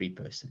became a free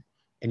person.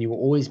 And you will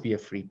always be a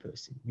free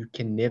person. You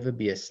can never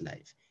be a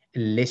slave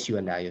unless you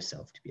allow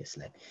yourself to be a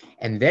slave.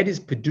 And that is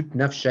Pedut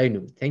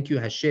Nafshenu. Thank you,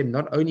 Hashem,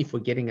 not only for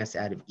getting us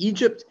out of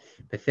Egypt,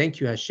 but thank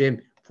you,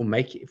 Hashem,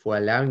 for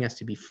allowing us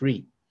to be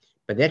free.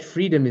 But that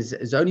freedom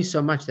is only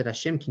so much that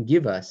Hashem can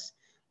give us,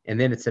 and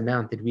then it's an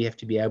amount that we have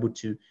to be able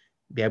to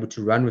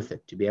run with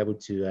it, to be able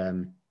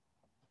to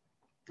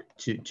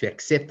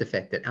accept the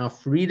fact that our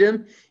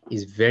freedom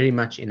is very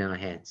much in our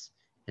hands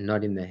and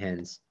not in the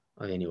hands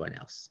of anyone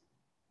else.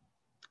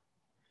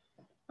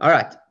 All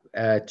right,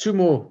 two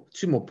more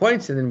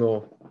points, and then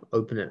we'll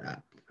open it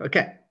up.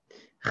 Okay,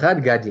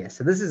 Hagaddah.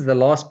 So this is the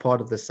last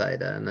part of the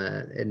Seder,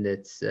 and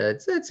it's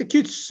a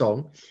cute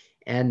song.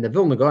 And the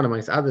Vilna Gaon,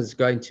 amongst others,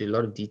 go into a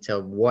lot of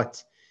detail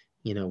what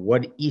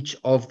each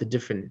of the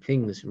different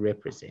things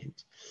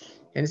represent.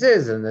 And it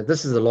says, and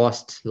this is the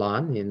last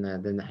line,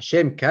 then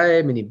Hashem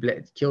came and he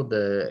killed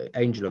the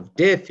angel of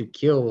death, who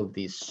killed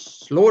the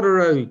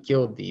slaughterer, who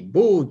killed the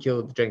bull,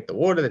 who drank the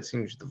water that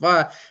extinguished the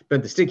fire,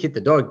 burnt the stick, hit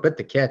the dog, bit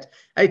the cat,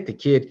 ate the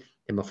kid,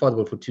 and my father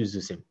will for two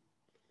him.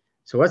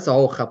 So what's the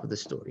whole chap of the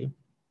story?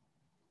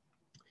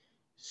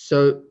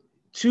 So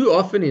too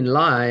often in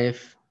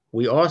life,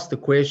 we ask the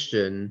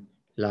question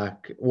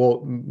like,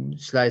 well,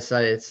 let's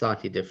say it's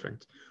slightly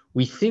different.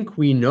 We think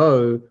we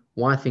know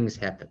why things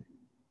happen.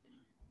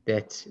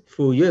 That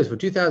for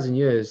 2,000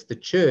 years, the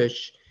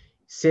church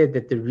said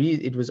that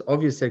it was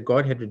obvious that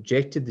God had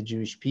rejected the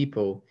Jewish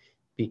people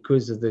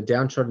because of the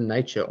downtrodden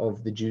nature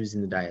of the Jews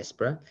in the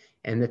diaspora,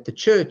 and that the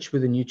church were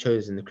the new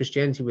chosen, the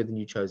Christianity were the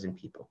new chosen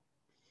people.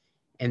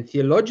 And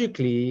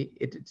theologically,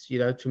 it's,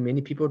 to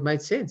many people, it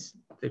made sense.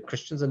 The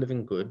Christians are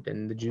living good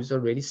and the Jews are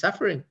really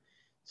suffering.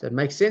 So it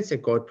makes sense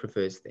that God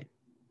prefers them.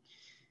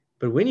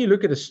 But when you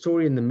look at a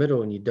story in the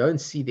middle and you don't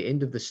see the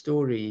end of the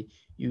story,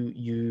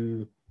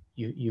 you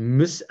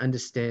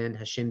misunderstand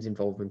Hashem's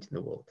involvement in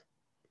the world.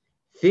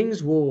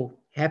 Things will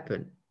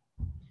happen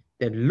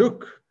that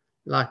look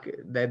like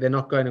they're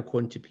not going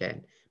according to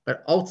plan.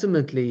 But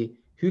ultimately,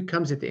 who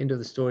comes at the end of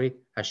the story?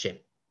 Hashem.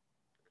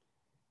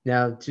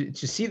 Now, to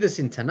see this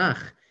in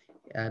Tanakh,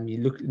 you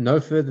look no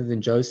further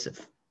than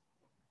Joseph.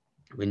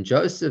 When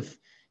Joseph,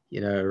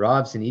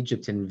 arrives in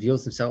Egypt and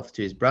reveals himself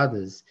to his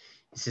brothers,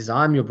 he says,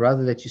 I'm your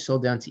brother that you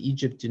sold down to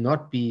Egypt. Do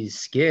not be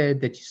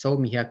scared that you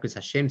sold me here, because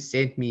Hashem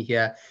sent me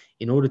here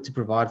in order to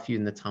provide for you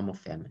in the time of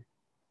famine.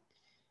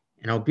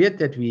 And albeit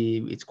that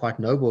it's quite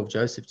noble of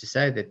Joseph to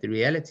say that, the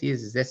reality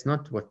is that's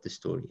not what the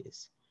story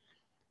is.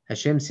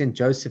 Hashem sent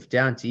Joseph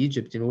down to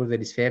Egypt in order that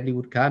his family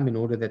would come, in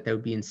order that they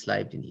would be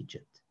enslaved in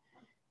Egypt.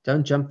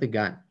 Don't jump the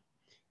gun.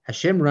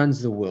 Hashem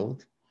runs the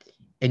world,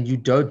 and you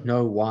don't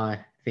know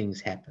why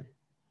things happen.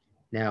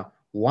 Now,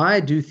 why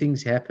do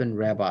things happen,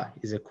 Rabbi,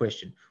 is a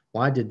question.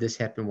 Why did this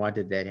happen? Why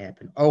did that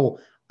happen? Oh,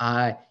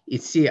 I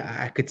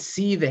could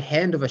see the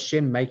hand of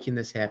Hashem making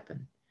this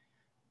happen.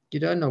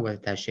 You don't know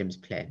what Hashem's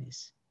plan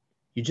is.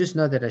 You just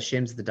know that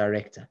Hashem's the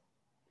director.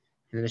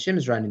 And Hashem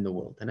is running the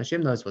world. And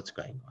Hashem knows what's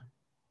going on.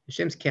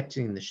 Hashem's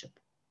captaining the ship.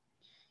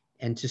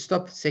 And to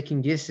stop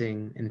second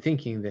guessing and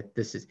thinking that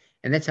this is,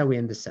 and that's how we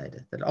end the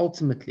Seder, that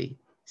ultimately,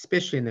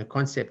 especially in the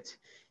concept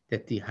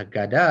that the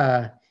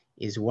Hagaddah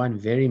is one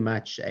very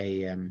much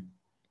a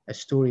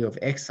story of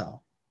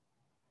exile,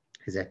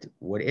 is that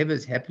whatever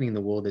is happening in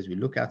the world, as we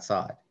look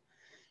outside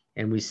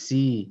and we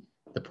see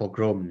the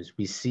pogroms,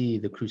 we see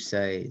the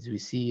crusades, we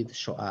see the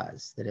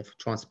shoahs that have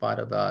transpired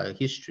of our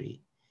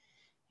history,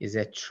 is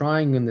that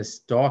trying in this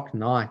dark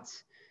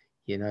night,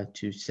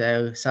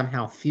 to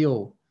somehow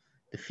feel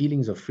the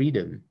feelings of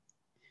freedom,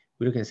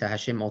 we look and say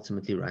Hashem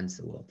ultimately runs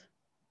the world.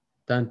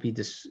 Don't be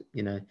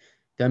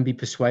don't be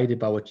persuaded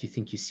by what you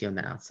think you see on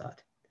the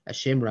outside.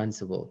 Hashem runs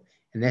the world,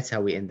 and that's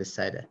how we end the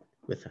Seder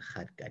with a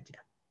Hagaddah.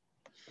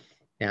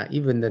 Now,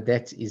 even though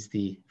that is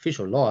the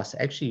official last,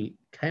 I actually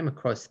came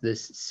across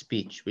this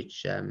speech,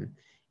 which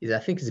I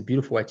think is a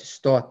beautiful way to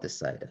start the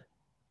Seder.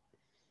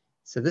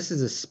 So this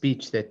is a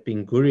speech that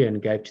Ben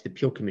Gurion gave to the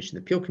Peel Commission.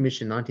 The Peel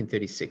Commission in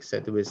 1936. So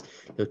there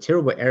were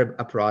terrible Arab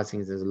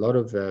uprisings. There's a lot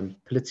of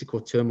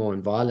political turmoil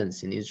and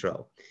violence in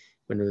Israel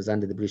when it was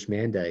under the British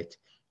mandate.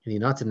 And the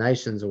United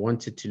Nations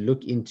wanted to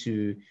look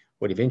into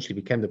what eventually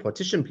became the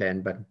partition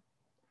plan, but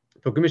the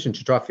Peel Commission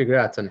to try to figure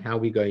out on how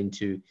we're going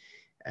to,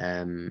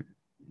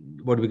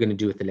 what are we going to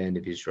do with the land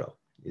of Israel?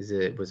 Was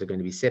it going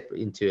to be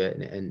separate into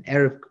an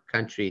Arab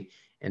country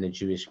and a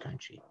Jewish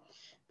country?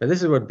 But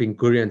this is what Ben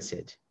Gurion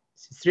said.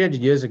 300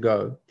 years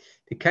ago,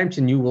 there came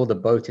to New World a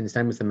boat, and its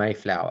name was the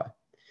Mayflower.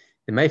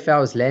 The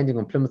Mayflower's landing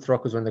on Plymouth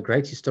Rock was one of the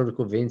great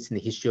historical events in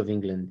the history of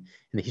England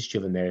and the history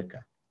of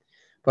America.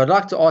 But I'd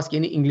like to ask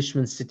any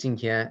Englishman sitting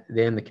here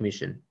in the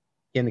commission,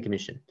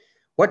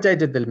 what day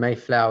did the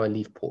Mayflower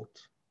leave port?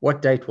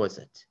 What date was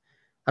it?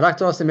 I'd like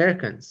to ask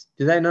Americans,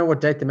 do they know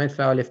what date the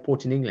Mayflower left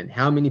port in England?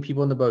 How many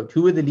people on the boat?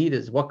 Who were the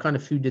leaders? What kind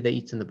of food did they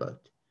eat on the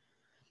boat?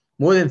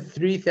 More than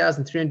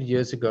 3,300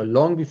 years ago,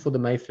 long before the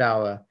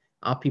Mayflower,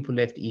 our people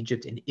left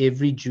Egypt, and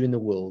every Jew in the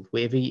world,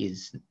 wherever he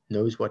is,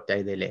 knows what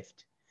day they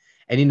left.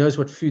 And he knows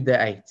what food they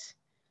ate.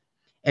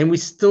 And we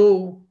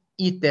still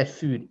eat that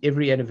food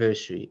every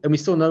anniversary. And we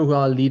still know who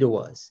our leader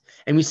was.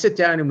 And we sit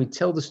down and we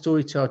tell the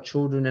story to our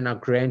children and our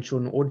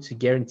grandchildren in order to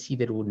guarantee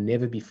that it will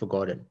never be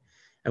forgotten.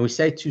 And we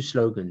say two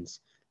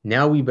slogans.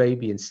 Now we may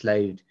be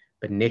enslaved,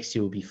 but next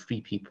year we'll be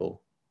free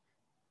people.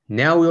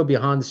 Now we're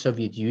behind the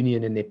Soviet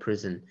Union in their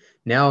prison.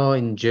 Now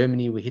in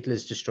Germany where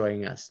Hitler's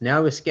destroying us.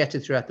 Now we're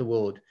scattered throughout the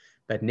world.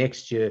 But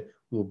next year,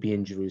 we'll be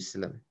in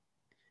Jerusalem.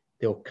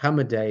 There will come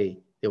a day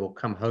they will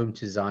come home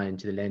to Zion,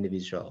 to the land of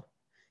Israel.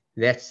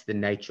 That's the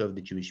nature of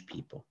the Jewish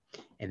people.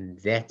 And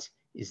that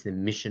is the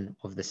mission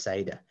of the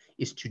Seder,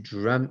 is to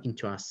drum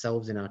into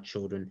ourselves and our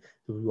children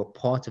who are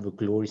part of a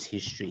glorious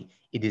history.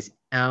 It is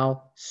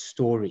our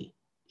story.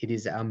 It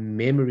is our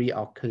memory,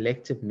 our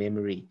collective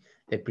memory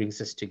that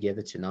brings us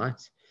together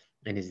tonight.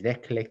 And is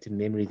that collective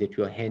memory that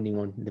we are handing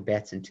on the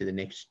baton to the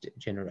next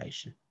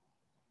generation.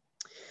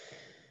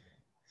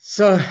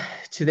 So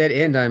to that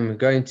end, I'm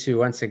going to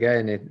once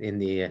again in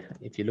the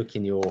if you look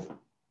in your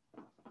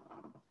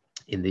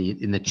in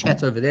the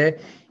chat over there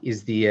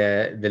is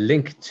the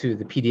link to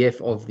the PDF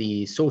of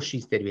the source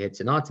sheets that we had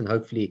tonight, and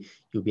hopefully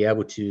you'll be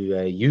able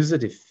to use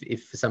it.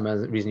 If for some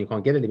reason you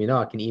can't get it, let me know.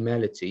 I can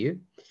email it to you.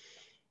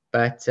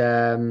 But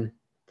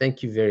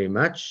thank you very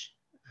much.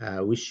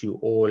 I wish you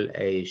all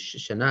a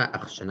Shana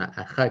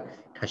Achag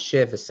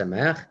Kasher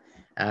v'Sameach.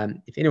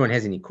 If anyone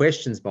has any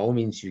questions, by all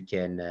means, you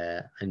can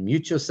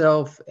unmute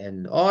yourself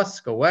and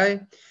ask away.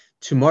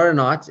 Tomorrow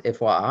night,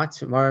 FYI,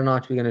 tomorrow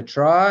night we're going to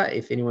try,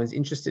 if anyone's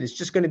interested, it's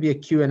just going to be a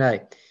Q&A.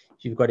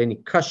 If you've got any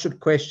kashrut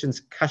questions,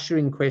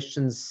 kashering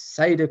questions,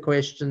 Seder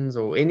questions,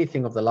 or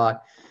anything of the like,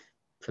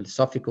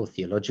 philosophical,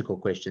 theological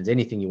questions,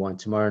 anything you want,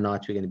 tomorrow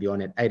night we're going to be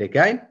on at 8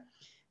 again.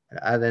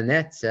 Other than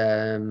that,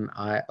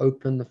 I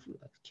open the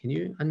floor. Can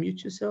you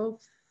unmute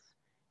yourself?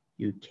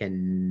 You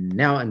can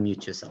now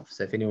unmute yourself.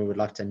 So if anyone would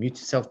like to unmute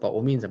yourself, by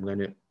all means, I'm going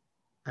to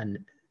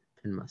unpin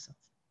myself.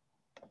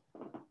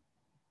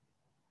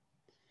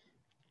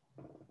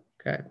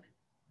 Okay.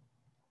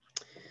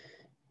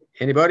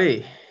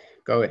 Anybody?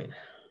 Going.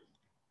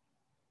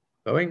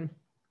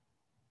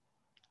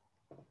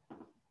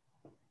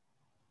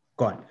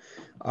 Gone.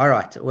 All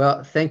right.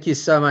 Well, thank you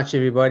so much,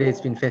 everybody. It's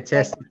been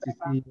fantastic to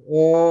see you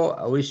all.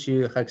 I wish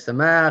you Chag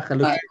Sameach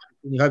and look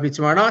forward to hoping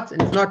tomorrow night.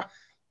 And if not,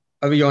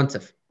 over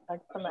Yontif.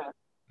 Chag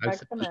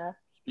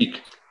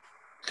Sameach.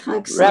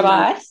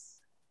 Rabbi?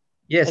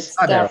 Yes.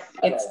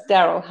 It's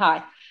Daryl.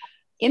 Hi.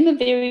 In the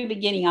very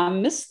beginning, I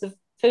missed the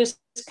first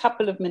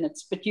couple of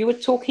minutes, but you were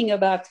talking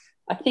about,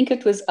 I think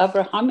it was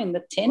Abraham in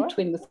the tent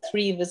when the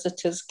 3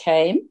 visitors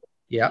came.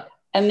 Yeah.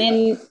 And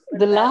then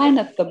the line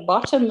at the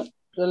bottom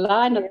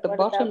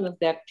of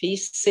that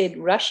piece said,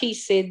 Rashi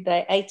said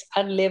they ate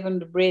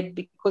unleavened bread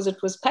because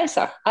it was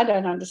Pesach. I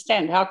don't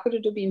understand. How could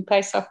it have been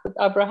Pesach with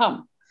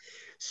Abraham?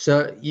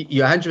 So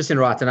you're 100%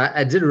 right. And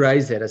I did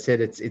raise that. I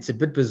said it's a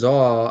bit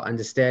bizarre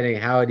understanding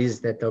how it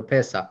is that they're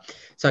Pesach.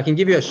 So I can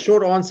give you a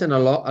short answer and a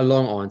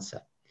long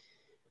answer.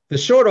 The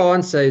short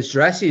answer is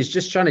Rashi is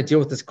just trying to deal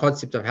with this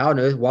concept of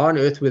why on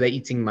earth were they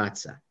eating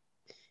matzah?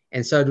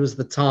 And so it was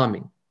the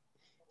timing.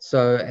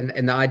 So,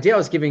 and the idea I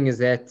was giving is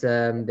that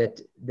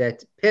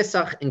that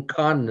Pesach and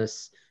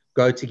kindness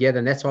go together,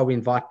 and that's why we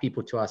invite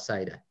people to our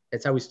Seder.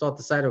 That's how we start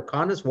the Seder of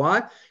kindness.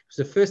 Why? Because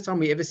the first time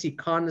we ever see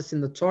kindness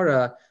in the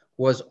Torah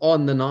was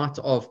on the night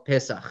of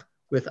Pesach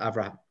with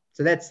Abraham.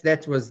 So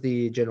that was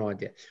the general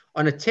idea.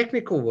 On a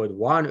technical word,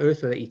 why on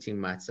earth were they eating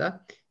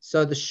matzah?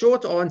 So the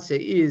short answer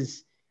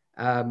is,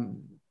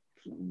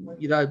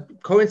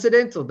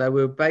 coincidental. They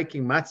were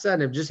baking matzah,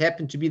 and it just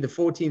happened to be the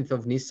 14th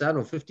of Nisan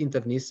or 15th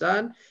of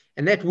Nisan,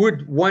 and that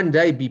would one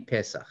day be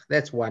Pesach.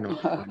 That's one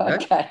answer.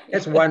 Okay.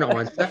 That's one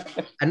answer.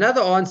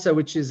 Another answer,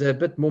 which is a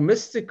bit more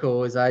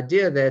mystical, is the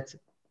idea that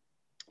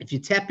if you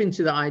tap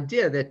into the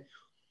idea that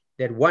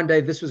one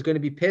day this was going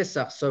to be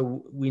Pesach,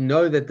 so we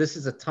know that this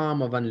is a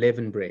time of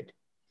unleavened bread.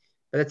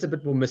 But that's a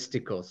bit more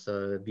mystical,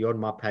 so beyond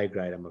my pay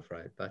grade, I'm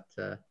afraid. But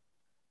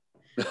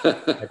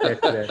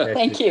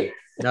thank you.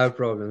 No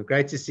problem.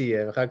 Great to see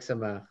you. Chag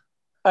Sameach.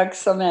 Chag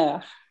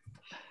Sameach.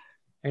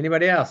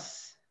 Anybody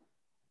else?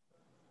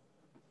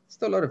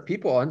 Still a lot of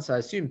people on, so I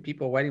assume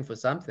people are waiting for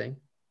something.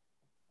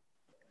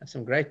 Have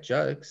some great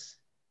jokes.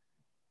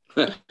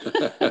 I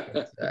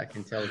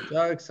can tell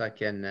jokes. I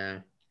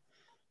can.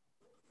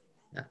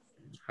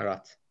 All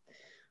right.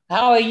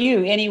 How are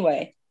you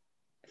anyway?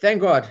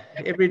 Thank God.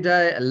 Every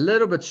day a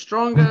little bit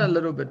stronger, a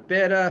little bit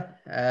better.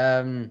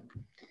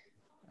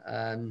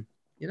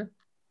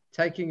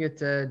 Taking it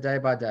day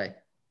by day.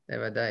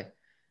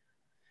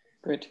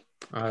 Good.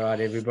 All right,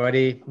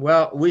 everybody.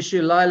 Well, wish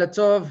you Laila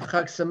Tov,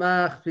 Chag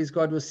Sameach. Please,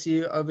 God, we'll see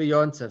you over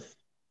Yontif.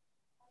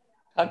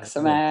 Chag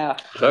Sameach.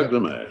 Chag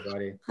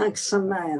Sameach. Chag Sameach.